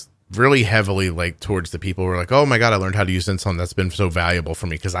it was really heavily like towards the people who are like, oh my God, I learned how to use insulin. That's been so valuable for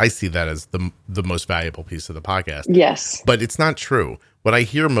me, because I see that as the most valuable piece of the podcast. Yes. But it's not true. What I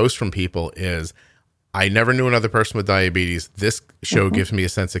hear most from people is, I never knew another person with diabetes. This show gives me a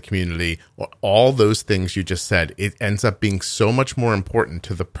sense of community. All those things you just said, it ends up being so much more important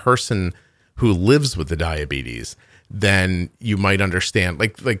to the person who lives with the diabetes than you might understand.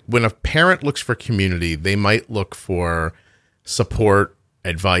 Like when a parent looks for community, they might look for support,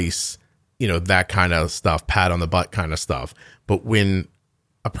 advice, that kind of stuff, pat on the butt kind of stuff. But when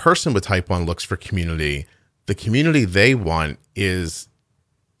a person with type 1 looks for community, the community they want is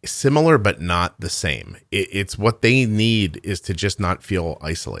similar but not the same. It's what they need is to just not feel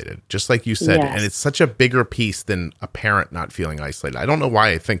isolated, just like you said. Yes. And it's such a bigger piece than a parent not feeling isolated. I don't know why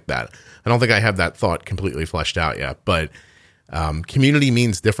I think that. I don't think I have that thought completely fleshed out yet, but community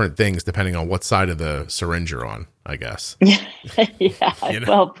means different things depending on what side of the syringe you're on, I guess. Yeah,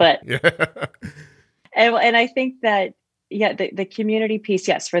 well put. Yeah. And I think that, the community piece,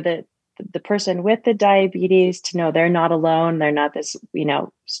 yes, for the person with the diabetes to know they're not alone, they're not this,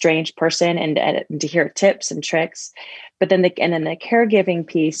 strange person, and to hear tips and tricks. But then the caregiving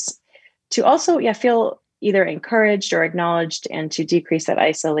piece to also, feel either encouraged or acknowledged, and to decrease that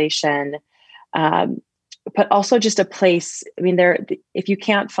isolation. But also just a place. I mean, if you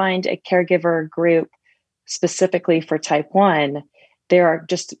can't find a caregiver group specifically for type 1, there are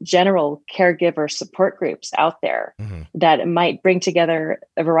just general caregiver support groups out there that might bring together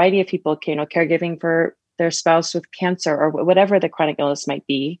a variety of people, caregiving for their spouse with cancer or whatever the chronic illness might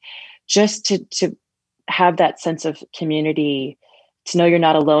be, just to have that sense of community, to know you're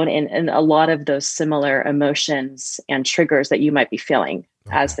not alone in a lot of those similar emotions and triggers that you might be feeling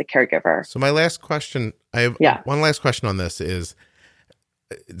as the caregiver. So my last question, I have one last question on this is,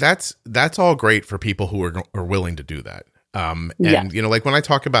 that's all great for people who are willing to do that. Like when I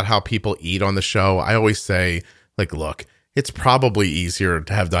talk about how people eat on the show, I always say, like, look, it's probably easier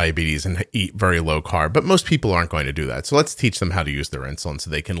to have diabetes and eat very low carb, but most people aren't going to do that. So let's teach them how to use their insulin so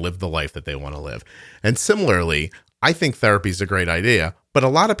they can live the life that they want to live. And similarly, I think therapy is a great idea, but a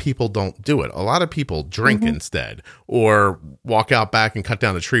lot of people don't do it. A lot of people drink instead, or walk out back and cut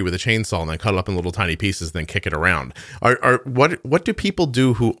down a tree with a chainsaw and then cut it up in little tiny pieces and then kick it around. What do people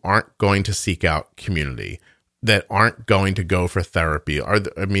do who aren't going to seek out community, that aren't going to go for therapy? I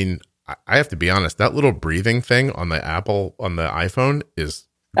have to be honest, that little breathing thing on the iPhone is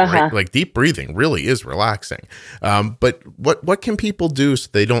great. Like deep breathing really is relaxing. But what can people do so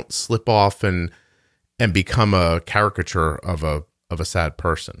they don't slip off and become a caricature of a sad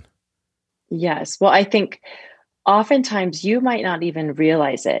person? Yes. Well, I think oftentimes you might not even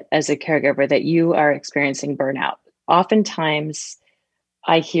realize it as a caregiver that you are experiencing burnout. Oftentimes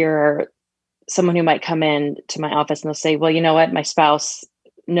I hear someone who might come in to my office and they'll say, well, you know what? My spouse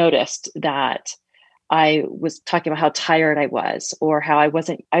noticed that I was talking about how tired I was, or how I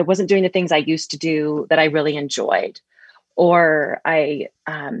wasn't doing the things I used to do that I really enjoyed, or I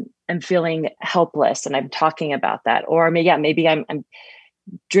am feeling helpless and I'm talking about that, or maybe I'm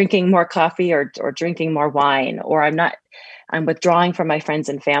drinking more coffee or drinking more wine, or I'm withdrawing from my friends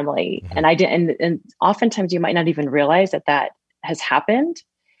and family. And and oftentimes you might not even realize that has happened.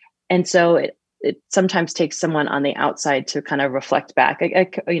 And so it sometimes takes someone on the outside to kind of reflect back,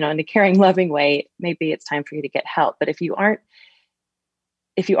 in a caring, loving way. Maybe it's time for you to get help. But if you aren't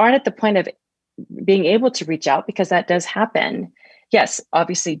at the point of being able to reach out, because that does happen, yes,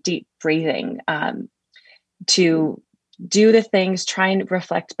 obviously deep breathing, to do the things, try and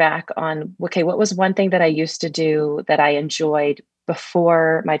reflect back on, okay, what was one thing that I used to do that I enjoyed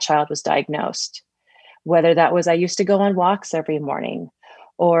before my child was diagnosed? Whether that was, I used to go on walks every morning,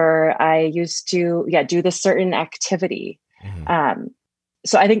 or I used to, do this certain activity.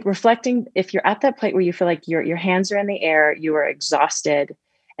 So I think reflecting, if you're at that point where you feel like your hands are in the air, you are exhausted,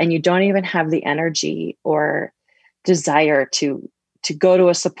 and you don't even have the energy or desire to to go to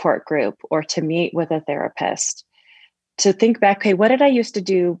a support group or to meet with a therapist, to think back, okay, what did I used to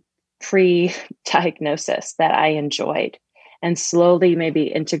do pre-diagnosis that I enjoyed? And slowly maybe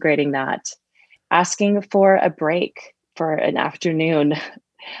integrating that, asking for a break for an afternoon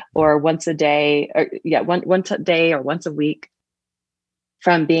or once a day, or once a day or once a week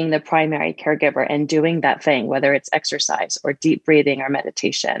from being the primary caregiver and doing that thing, whether it's exercise or deep breathing or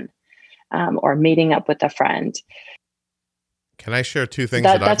meditation, or meeting up with a friend. Can I share two things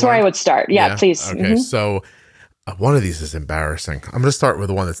that's where I would start? Yeah, please. Okay. Mm-hmm. So one of these is embarrassing. I'm going to start with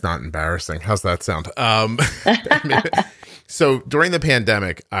the one that's not embarrassing. How's that sound? So during the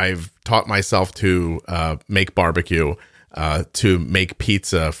pandemic, I've taught myself to make barbecue, to make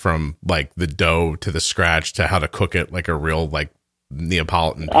pizza from like the dough to the scratch to how to cook it like a real like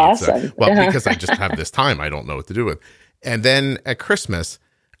Neapolitan pizza. Awesome. Well, because I just have this time, I don't know what to do with. And then at Christmas,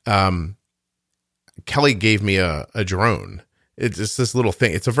 Kelly gave me a drone. It's just this little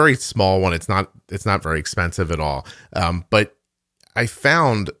thing. It's a very small one. It's not very expensive at all. But I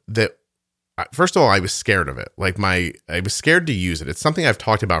found that, first of all, I was scared of it. Like I was scared to use it. It's something I've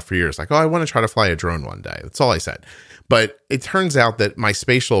talked about for years. Like, oh, I want to try to fly a drone one day. That's all I said. But it turns out that my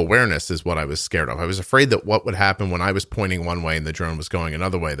spatial awareness is what I was scared of. I was afraid that what would happen when I was pointing one way and the drone was going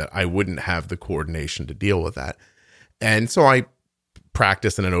another way, that I wouldn't have the coordination to deal with that. And so I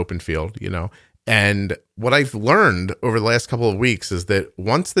practiced in an open field, And what I've learned over the last couple of weeks is that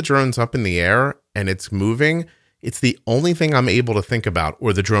once the drone's up in the air and it's moving, it's the only thing I'm able to think about,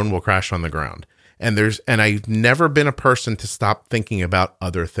 or the drone will crash on the ground. And I've never been a person to stop thinking about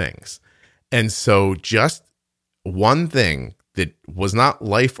other things. And so just one thing that was not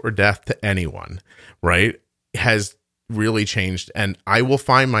life or death to anyone, right, has really changed. And I will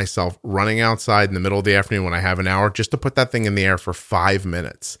find myself running outside in the middle of the afternoon when I have an hour just to put that thing in the air for 5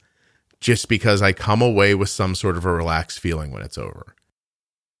 minutes, just because I come away with some sort of a relaxed feeling when it's over.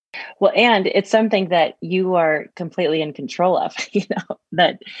 Well, and it's something that you are completely in control of,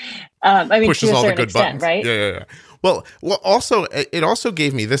 that, pushes to a all the certain good extent, buttons. right? Yeah. Well, also, it also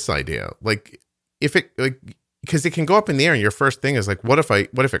gave me this idea, like because it can go up in the air and your first thing is like, what if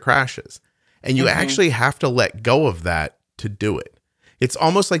it crashes? And you actually have to let go of that to do it. It's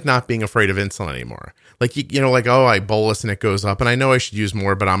almost like not being afraid of insulin anymore. Like, like, oh, I bolus and it goes up and I know I should use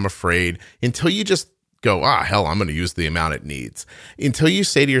more, but I'm afraid, until you just go, hell, I'm going to use the amount it needs. Until you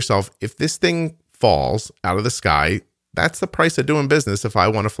say to yourself, if this thing falls out of the sky, that's the price of doing business if I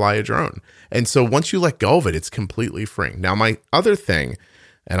want to fly a drone. And so once you let go of it, it's completely free. Now, my other thing,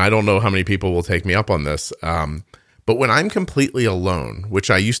 and I don't know how many people will take me up on this, but when I'm completely alone,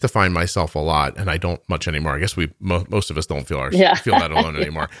 which I used to find myself a lot, and I don't much anymore. I guess most of us don't feel that alone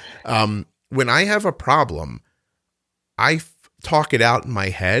anymore. When I have a problem, I talk it out in my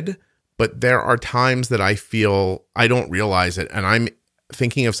head, but there are times that I feel I don't realize it, and I'm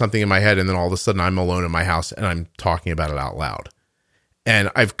thinking of something in my head, and then all of a sudden I'm alone in my house and I'm talking about it out loud.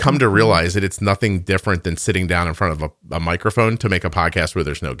 And I've come to realize that it's nothing different than sitting down in front of a microphone to make a podcast where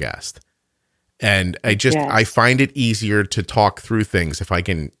there's no guest. And I find it easier to talk through things if I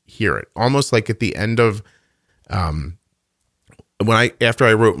can hear it. Almost like at the end of, after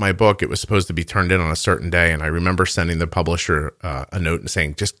I wrote my book, it was supposed to be turned in on a certain day. And I remember sending the publisher a note and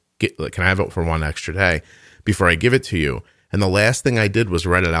saying, can I have it for one extra day before I give it to you? And the last thing I did was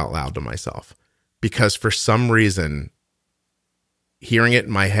read it out loud to myself, because for some reason, hearing it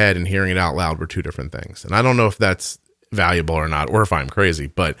in my head and hearing it out loud were two different things. And I don't know if that's valuable or not, or if I'm crazy,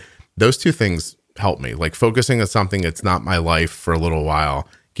 but those two things help me, like focusing on something that's not my life for a little while,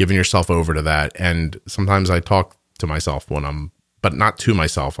 giving yourself over to that. And sometimes I talk to myself but not to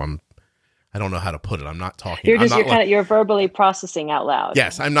myself. I don't know how to put it. I'm not talking. You're verbally processing out loud.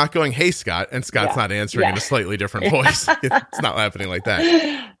 Yes. I'm not going, hey, Scott, and Scott's not answering in a slightly different voice. It's not happening like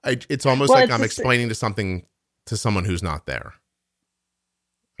that. It's almost like I'm explaining to someone who's not there.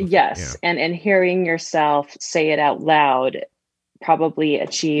 Yes. Yeah. And hearing yourself say it out loud probably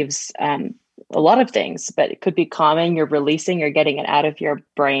achieves a lot of things, but it could be calming. You're releasing, you're getting it out of your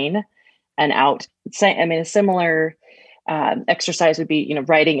brain and out. A similar exercise would be,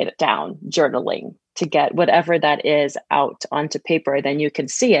 writing it down, journaling, to get whatever that is out onto paper. Then you can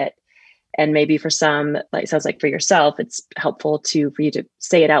see it. And maybe for some, like it sounds like for yourself, it's helpful for you to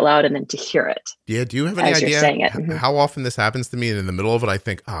say it out loud and then to hear it. Yeah. Do you have any idea how often this happens to me? And in the middle of it, I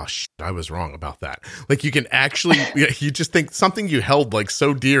think, oh, I was wrong about that. Like you can actually, you just think something you held like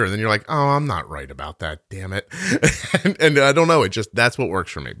so dear. And then you're like, oh, I'm not right about that. Damn it. and I don't know. That's what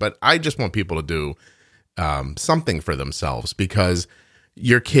works for me. But I just want people to do something for themselves, because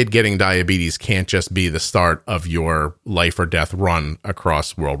your kid getting diabetes can't just be the start of your life or death run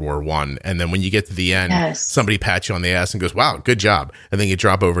across World War I. And then when you get to the end, somebody pats you on the ass and goes, wow, good job. And then you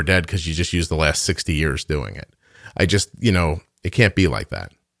drop over dead because you just used the last 60 years doing it. It can't be like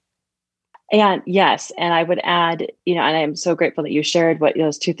that. And yes, and I would add, and I'm so grateful that you shared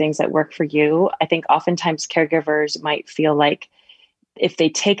those two things that work for you. I think oftentimes caregivers might feel like if they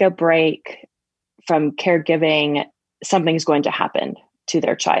take a break from caregiving, something's going to happen to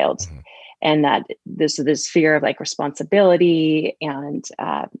their child. Mm-hmm. And that this fear of like responsibility and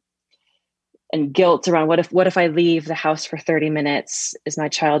guilt around what if I leave the house for 30 minutes, is my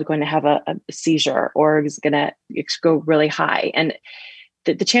child going to have a seizure, or is going to go really high? And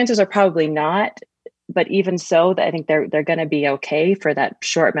the chances are probably not, but even so, I think they're going to be okay for that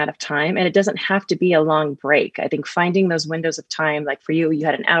short amount of time. And it doesn't have to be a long break. I think finding those windows of time, like for you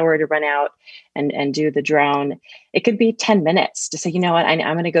had an hour to run out and do the drone. It could be 10 minutes to say, you know what, I'm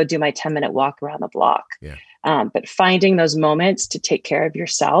going to go do my 10-minute walk around the block. Yeah. But finding those moments to take care of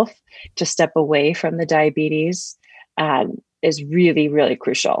yourself, to step away from the diabetes, is really, really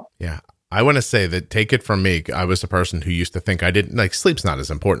crucial. Yeah. I want to say that, take it from me, I was a person who used to think sleep's not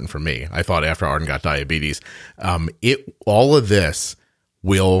as important for me. I thought after Arden got diabetes, all of this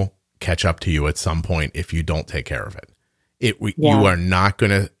will catch up to you at some point if you don't take care of it. You are not going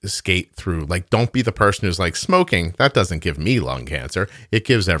to skate through. Like, don't be the person who's like, smoking, that doesn't give me lung cancer. It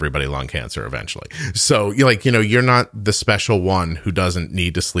gives everybody lung cancer eventually. So you're not the special one who doesn't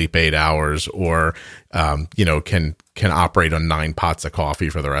need to sleep 8 hours or, can operate on 9 pots of coffee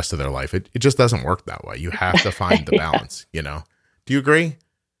for the rest of their life. It just doesn't work that way. You have to find the balance, Do you agree?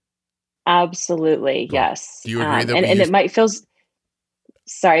 Absolutely. Cool. Yes. Do you agree that it might feel,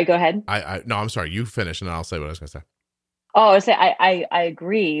 sorry, go ahead. No, I'm sorry. You finish and I'll say what I was going to say. Oh, I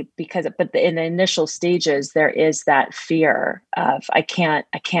agree, but in the initial stages, there is that fear of I can't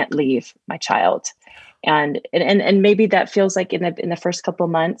leave my child, and maybe that feels like in the first couple of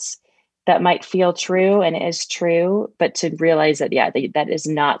months that might feel true and is true, but to realize that that is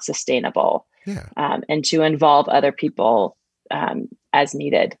not sustainable, and to involve other people as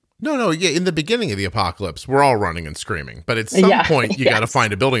needed. No, yeah. In the beginning of the apocalypse, we're all running and screaming, but at some point, you got to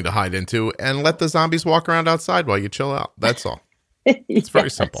find a building to hide into and let the zombies walk around outside while you chill out. That's all. It's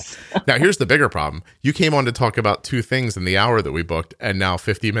very simple. Now, here's the bigger problem. You came on to talk about 2 things in the hour that we booked, and now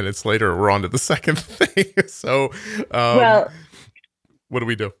 50 minutes later, we're on to the second thing. So, what do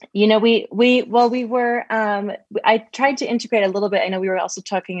we do? We were, I tried to integrate a little bit. I know we were also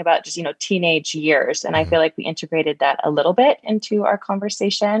talking about just, teenage years. And I feel like we integrated that a little bit into our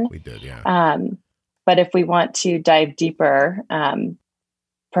conversation. We did, yeah. But if we want to dive deeper,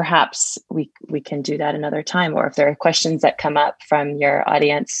 perhaps we can do that another time. Or if there are questions that come up from your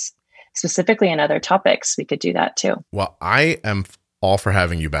audience, specifically in other topics, we could do that too. Well, I am all for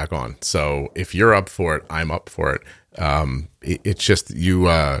having you back on. So if you're up for it, I'm up for it. It's just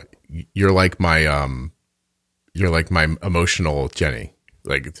you're like my emotional Jenny,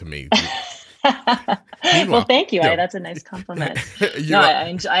 like, to me. Well, thank you. That's a nice compliment.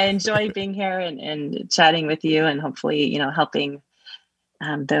 I enjoy being here and chatting with you, and hopefully, helping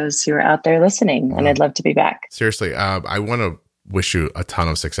those who are out there listening. And I'd love to be back. Seriously, I want to wish you a ton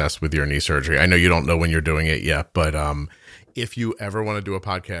of success with your knee surgery. I know you don't know when you're doing it yet, but if you ever want to do a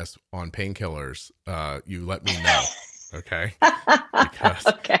podcast on painkillers, you let me know. Okay.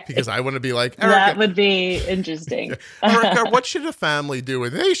 Because I want to be like, Erica, that would be interesting. Erica, what should a family do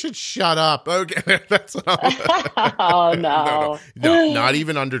with? They should shut up. Okay. That's oh no. No, not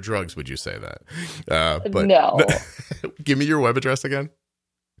even under drugs would you say that. But no. Give me your web address again.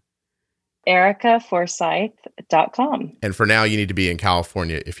 EricaForsyth.com. And for now, you need to be in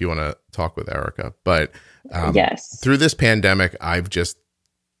California if you want to talk with Erica. But yes, through this pandemic, I've just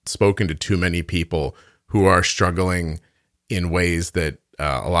spoken to too many people who are struggling in ways that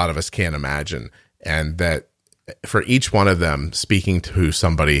a lot of us can't imagine. And that for each one of them, speaking to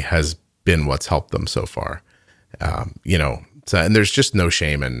somebody has been what's helped them so far. So, and there's just no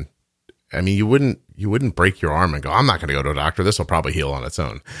shame in, you wouldn't break your arm and go, I'm not going to go to a doctor. This will probably heal on its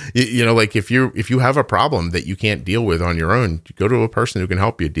own. Like if you have a problem that you can't deal with on your own, you go to a person who can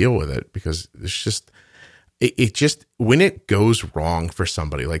help you deal with it, because it's just, it just, when it goes wrong for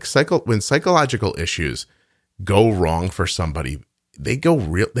somebody, like when psychological issues go wrong for somebody, they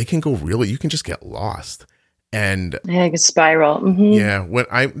can go really, you can just get lost. And it can spiral. Mm-hmm. Yeah.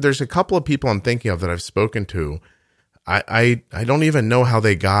 There's a couple of people I'm thinking of that I've spoken to. I don't even know how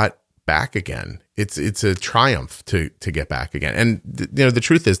they got back again. It's a triumph to get back again. And the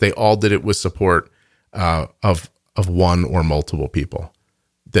truth is they all did it with support of one or multiple people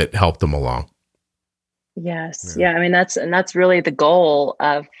that helped them along. Yes. Yeah. I mean, that's really the goal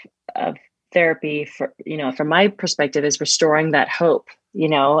of therapy for, from my perspective, is restoring that hope,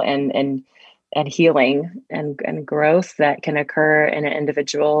 and healing and growth that can occur in an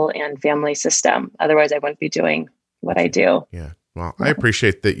individual and family system. Otherwise I wouldn't be doing what I do. Yeah. Well, I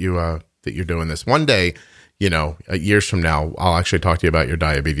appreciate that that you're doing this. One day, years from now, I'll actually talk to you about your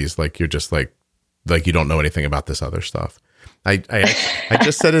diabetes. Like you're just like you don't know anything about this other stuff. I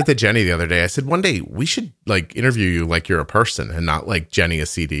just said it to Jenny the other day. I said, one day we should like interview you like you're a person and not like Jenny, a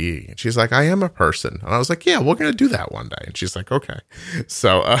CDE. And she's like, I am a person. And I was like, yeah, we're going to do that one day. And she's like, okay.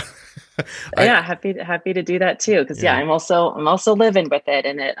 So, happy to do that too. Cause I'm also living with it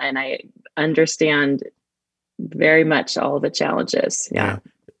and I understand very much all the challenges. Yeah.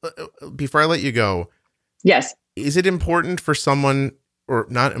 Before I let you go. Yes. Is it important for someone or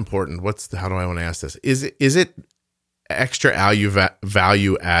not important? How do I want to ask this? Is it extra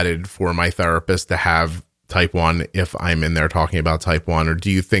value added for my therapist to have type 1 if I'm in there talking about type 1, or do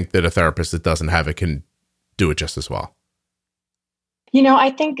you think that a therapist that doesn't have it can do it just as well?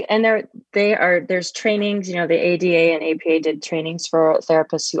 I think, and there's trainings, the ADA and APA did trainings for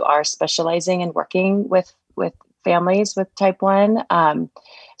therapists who are specializing in working with families with type 1.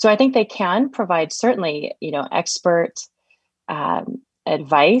 So I think they can provide certainly, expert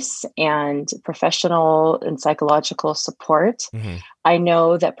advice and professional and psychological support. Mm-hmm. I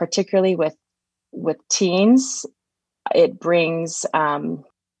know that particularly with teens, it brings,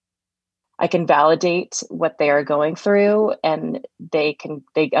 I can validate what they are going through and they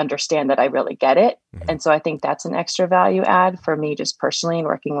understand that I really get it. Mm-hmm. And so I think that's an extra value add for me just personally in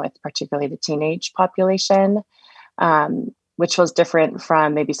working with particularly the teenage population, which was different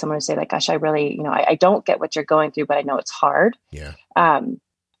from maybe someone who say like, gosh, I really, I don't get what you're going through, but I know it's hard. Yeah.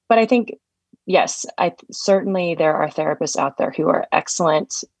 But I think, yes, certainly there are therapists out there who are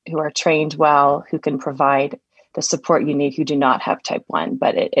excellent, who are trained well, who can provide the support you need, who do not have type 1,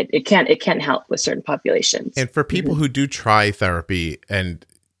 but it can help with certain populations. And for people who do try therapy and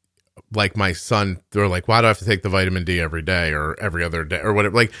like my son, they're like, why do I have to take the vitamin D every day or every other day or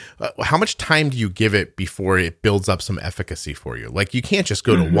whatever? Like, how much time do you give it before it builds up some efficacy for you? Like, you can't just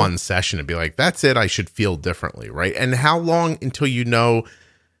go to one session and be like, that's it, I should feel differently, right? And how long until you know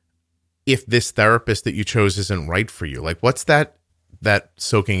if this therapist that you chose isn't right for you? Like, what's that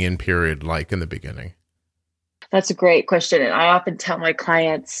soaking in period like in the beginning? That's a great question. And I often tell my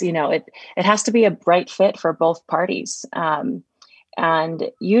clients, it has to be a right fit for both parties. And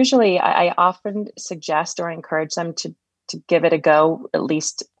usually I often suggest or encourage them to give it a go at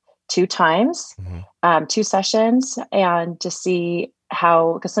least 2 times, 2 sessions, and to see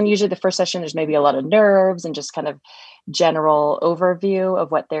how, because then usually the first session, there's maybe a lot of nerves and just kind of general overview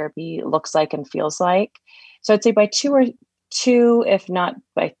of what therapy looks like and feels like. So I'd say by two, if not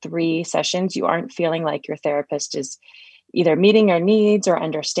by 3 sessions, you aren't feeling like your therapist is either meeting your needs or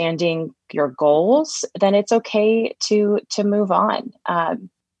understanding your goals, then it's okay to move on.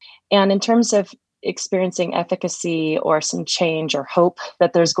 And in terms of experiencing efficacy or some change or hope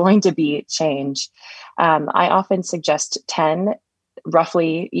that there's going to be change, I often suggest 10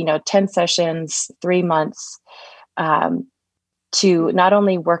 sessions, 3 months, to not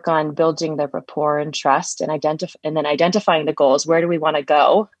only work on building the rapport and trust and then identifying the goals. Where do we want to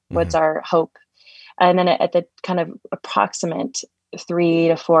go? What's our hope? And then at the kind of approximate 3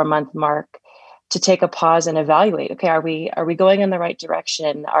 to 4 month mark, to take a pause and evaluate. Okay, are we going in the right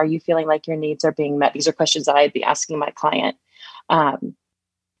direction? Are you feeling like your needs are being met? These are questions I'd be asking my client. And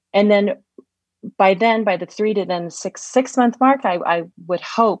then by the 3 to then 6 month mark, I would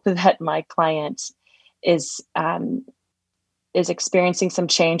hope that my client is experiencing some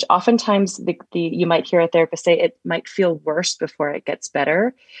change. Oftentimes, you might hear a therapist say it might feel worse before it gets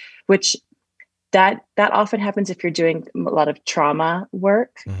better, which that often happens if you're doing a lot of trauma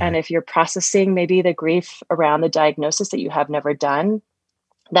work. Mm-hmm. And if you're processing maybe the grief around the diagnosis that you have never done,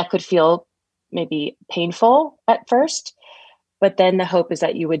 that could feel maybe painful at first. But then the hope is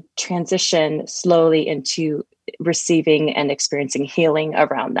that you would transition slowly into receiving and experiencing healing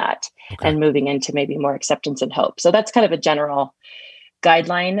around that, and moving into maybe more acceptance and hope. So that's kind of a general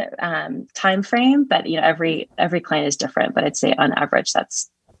guideline time frame. But every client is different. But I'd say on average, that's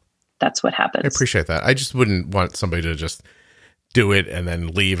what happens. I appreciate that. I just wouldn't want somebody to just do it and then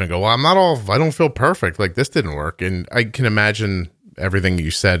leave and go, well, I don't feel perfect. Like, this didn't work. And I can imagine everything you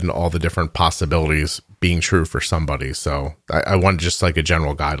said and all the different possibilities being true for somebody. So I want just like a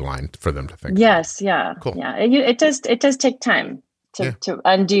general guideline for them to think. Yes. Yeah. Cool. Yeah. It does take time to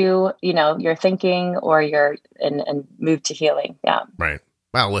undo, your thinking or and move to healing. Yeah. Right.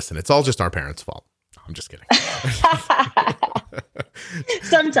 Well, listen, it's all just our parents' fault. I'm just kidding.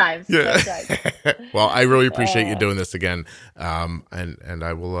 Sometimes. Yeah. Sometimes. Well, I really appreciate you doing this again. And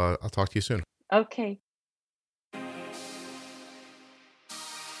I will, I'll talk to you soon. Okay.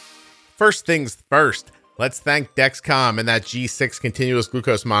 First things first, let's thank Dexcom and that G6 continuous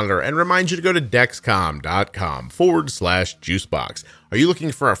glucose monitor and remind you to go to dexcom.com/juicebox. Are you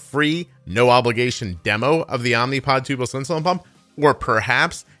looking for a free, no obligation demo of the Omnipod tubeless insulin pump? Or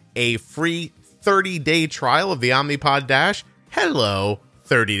perhaps a free 30-day trial of the Omnipod Dash? Hello,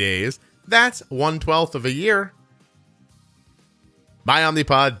 30 days. That's 1/12 of a year.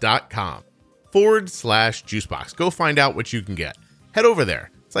 myomnipod.com/juicebox. Go find out what you can get. Head over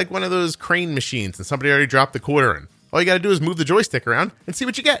there. It's like one of those crane machines and somebody already dropped the quarter in. All you got to do is move the joystick around and see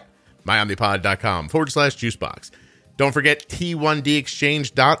what you get. myomnipod.com/juicebox. Don't forget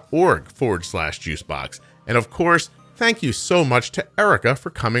t1dexchange.org/juicebox. And of course, thank you so much to Erica for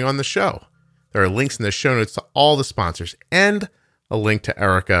coming on the show. There are links in the show notes to all the sponsors and a link to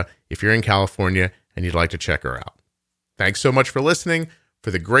Erica if you're in California and you'd like to check her out. Thanks so much for listening,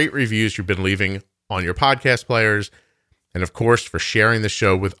 for the great reviews you've been leaving on your podcast players, and of course, for sharing the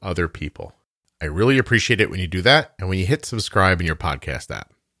show with other people. I really appreciate it when you do that and when you hit subscribe in your podcast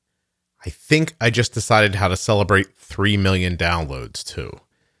app. I think I just decided how to celebrate 3 million downloads too.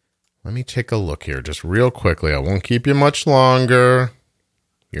 Let me take a look here just real quickly. I won't keep you much longer.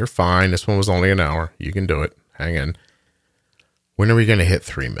 You're fine. This one was only an hour. You can do it. Hang in. When are we going to hit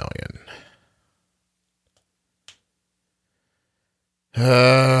 3 million?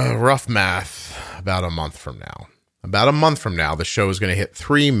 Rough math. About a month from now. About a month from now, the show is going to hit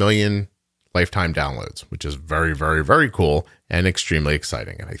 3 million lifetime downloads, which is very, very, very cool and extremely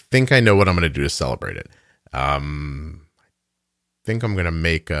exciting. And I think I know what I'm going to do to celebrate it. I think I'm going to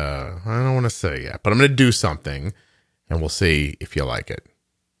make I don't want to say yet, but I'm going to do something and we'll see if you like it.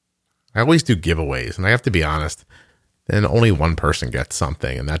 I always do giveaways, and I have to be honest, then only one person gets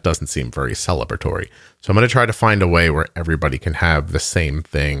something, and that doesn't seem very celebratory. So I'm going to try to find a way where everybody can have the same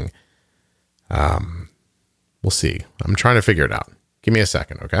thing. We'll see. I'm trying to figure it out. Give me a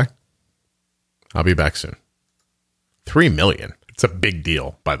second, okay? I'll be back soon. 3 million. It's a big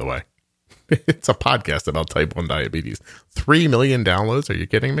deal, by the way. It's a podcast about type 1 diabetes. 3 million downloads? Are you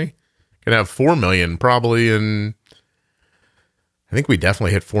kidding me? Gonna have 4 million probably in... I think we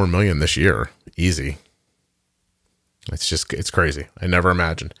definitely hit 4 million this year. Easy. It's crazy. I never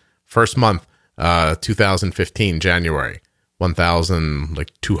imagined. First month, 2015, January,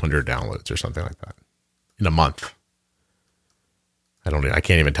 1,200 downloads or something like that. In a month. I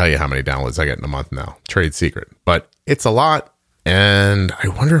can't even tell you how many downloads I get in a month now. Trade secret. But it's a lot. And I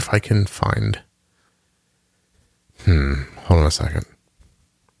wonder if I can find... Hold on a second.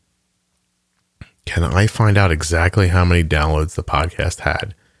 Can I find out exactly how many downloads the podcast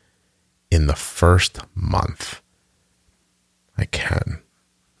had in the first month? I can.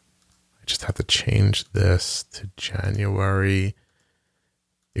 I just have to change this to January.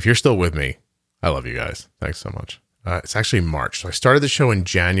 If you're still with me, I love you guys. Thanks so much. It's actually March. So I started the show in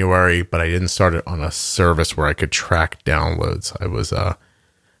January, but I didn't start it on a service where I could track downloads.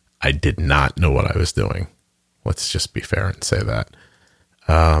 I did not know what I was doing. Let's just be fair and say that.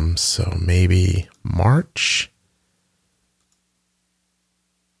 So maybe March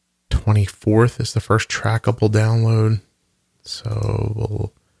 24th is the first trackable download.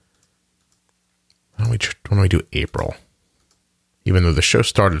 So why don't we do April? Even though the show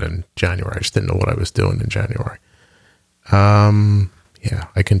started in January, I just didn't know what I was doing in January. Yeah,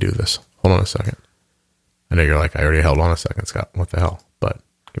 I can do this. Hold on a second. I know you're like, I already held on a second, Scott. What the hell? But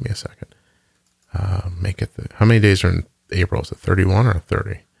give me a second. Make it, how many days are in April? Is it 31 or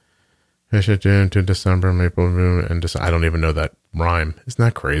 30? June to December, April, and December. I don't even know that rhyme. Isn't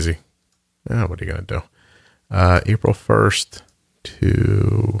that crazy? What are you going to do? April 1st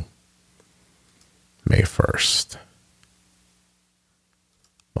to May 1st.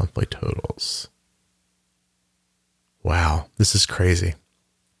 Monthly totals. Wow, this is crazy.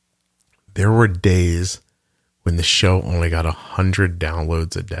 There were days when the show only got 100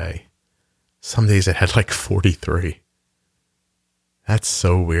 downloads a day. Some days it had like 43. That's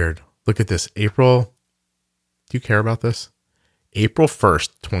so weird. Look at this. April. Do you care about this? April 1st,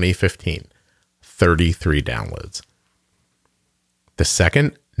 2015. 33 downloads. The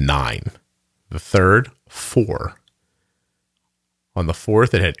second, 9. The third, 4. On the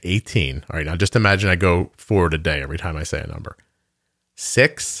 4th, it had 18. All right, now just imagine I go forward a day every time I say a number.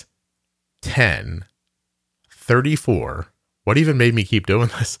 6, 10, 34. What even made me keep doing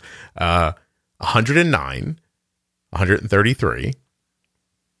this? 109, 133,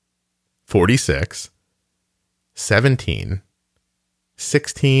 46, 17,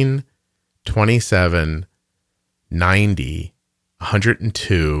 16, 27, 90,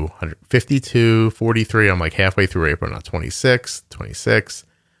 102, 152, 43. I'm like halfway through April now. 26, 26.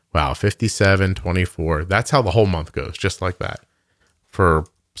 Wow, 57, 24. That's how the whole month goes, just like that. For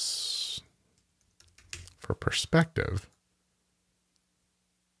perspective,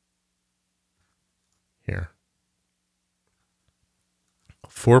 here.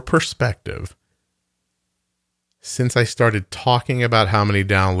 For perspective, since I started talking about how many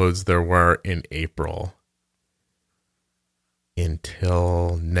downloads there were in April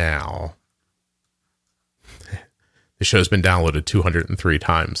until now, the show's been downloaded 203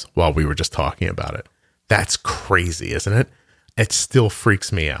 times while we were just talking about it. That's crazy, isn't it? It still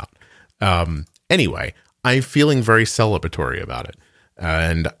freaks me out. Anyway, I'm feeling very celebratory about it.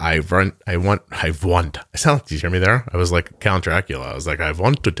 And I want. I sound like, did you hear me there? I was like Count Dracula. I was like, I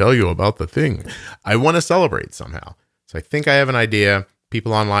want to tell you about the thing. I want to celebrate somehow. So I think I have an idea.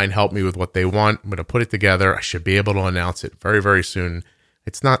 People online help me with what they want. I'm going to put it together. I should be able to announce it very, very soon.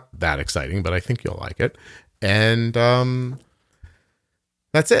 It's not that exciting, but I think you'll like it. And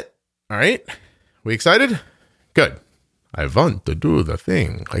that's it. All right. We excited? Good. I want to do the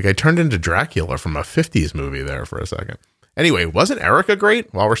thing. Like I turned into Dracula from a 50s movie there for a second. Anyway, wasn't Erica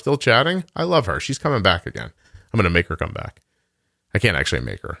great while we're still chatting? I love her. She's coming back again. I'm going to make her come back. I can't actually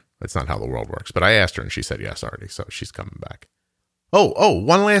make her. That's not how the world works. But I asked her and she said yes already. So she's coming back. Oh,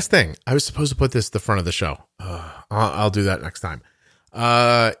 one last thing. I was supposed to put this at the front of the show. I'll do that next time.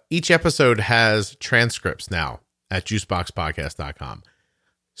 Each episode has transcripts now at juiceboxpodcast.com.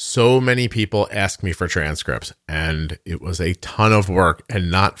 So many people ask me for transcripts, and it was a ton of work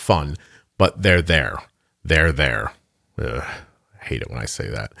and not fun, but they're there. They're there. I hate it when I say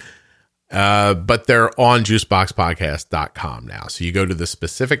that. But they're on juiceboxpodcast.com now. So you go to the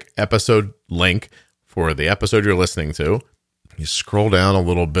specific episode link for the episode you're listening to. You scroll down a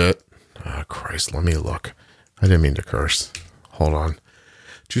little bit. Oh, Christ, let me look. I didn't mean to curse. Hold on.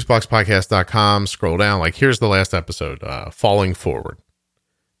 Juiceboxpodcast.com. Scroll down. Like, here's the last episode, Falling Forward,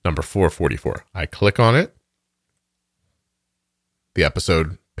 number 444. I click on it. The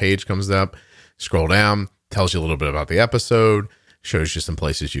episode page comes up. Scroll down. Tells you a little bit about the episode. Shows you some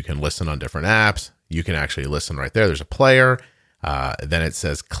places you can listen on different apps. You can actually listen right there. There's a player. Then it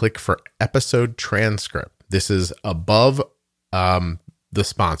says click for episode transcript. This is above the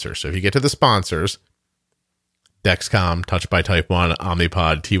sponsors. So if you get to the sponsors, Dexcom, Touch by Type 1,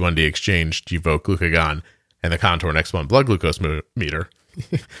 Omnipod, T1D Exchange, Gvoke Glucagon, and the Contour X1 blood glucose meter,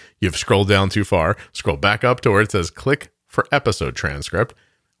 you've scrolled down too far. Scroll back up to where it says click for episode transcript.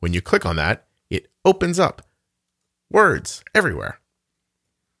 When you click on that, it opens up words everywhere.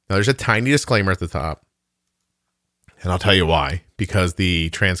 Now there's a tiny disclaimer at the top, and I'll tell you why. Because the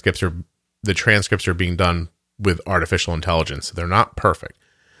transcripts are being done with artificial intelligence, so they're not perfect.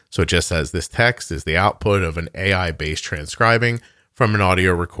 So it just says this text is the output of an AI-based transcribing from an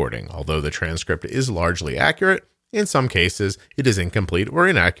audio recording. Although the transcript is largely accurate, in some cases it is incomplete or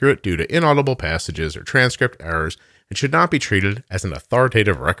inaccurate due to inaudible passages or transcript errors and should not be treated as an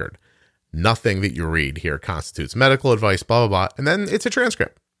authoritative record. Nothing that you read here constitutes medical advice, blah, blah, blah. And then it's a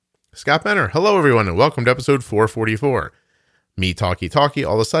transcript. Scott Benner. Hello, everyone, and welcome to episode 444. Me talkie.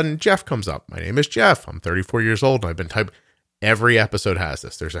 All of a sudden, Jeff comes up. My name is Jeff. I'm 34 years old, and I've been typing. Every episode has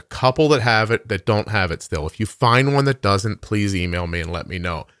this. There's a couple that have it that don't have it still. If you find one that doesn't, please email me and let me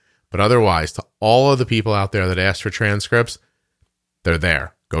know. But otherwise, to all of the people out there that ask for transcripts, they're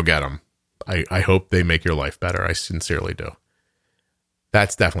there. Go get them. I hope they make your life better. I sincerely do.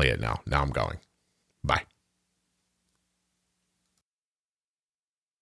 That's definitely it now. Now I'm going. Bye.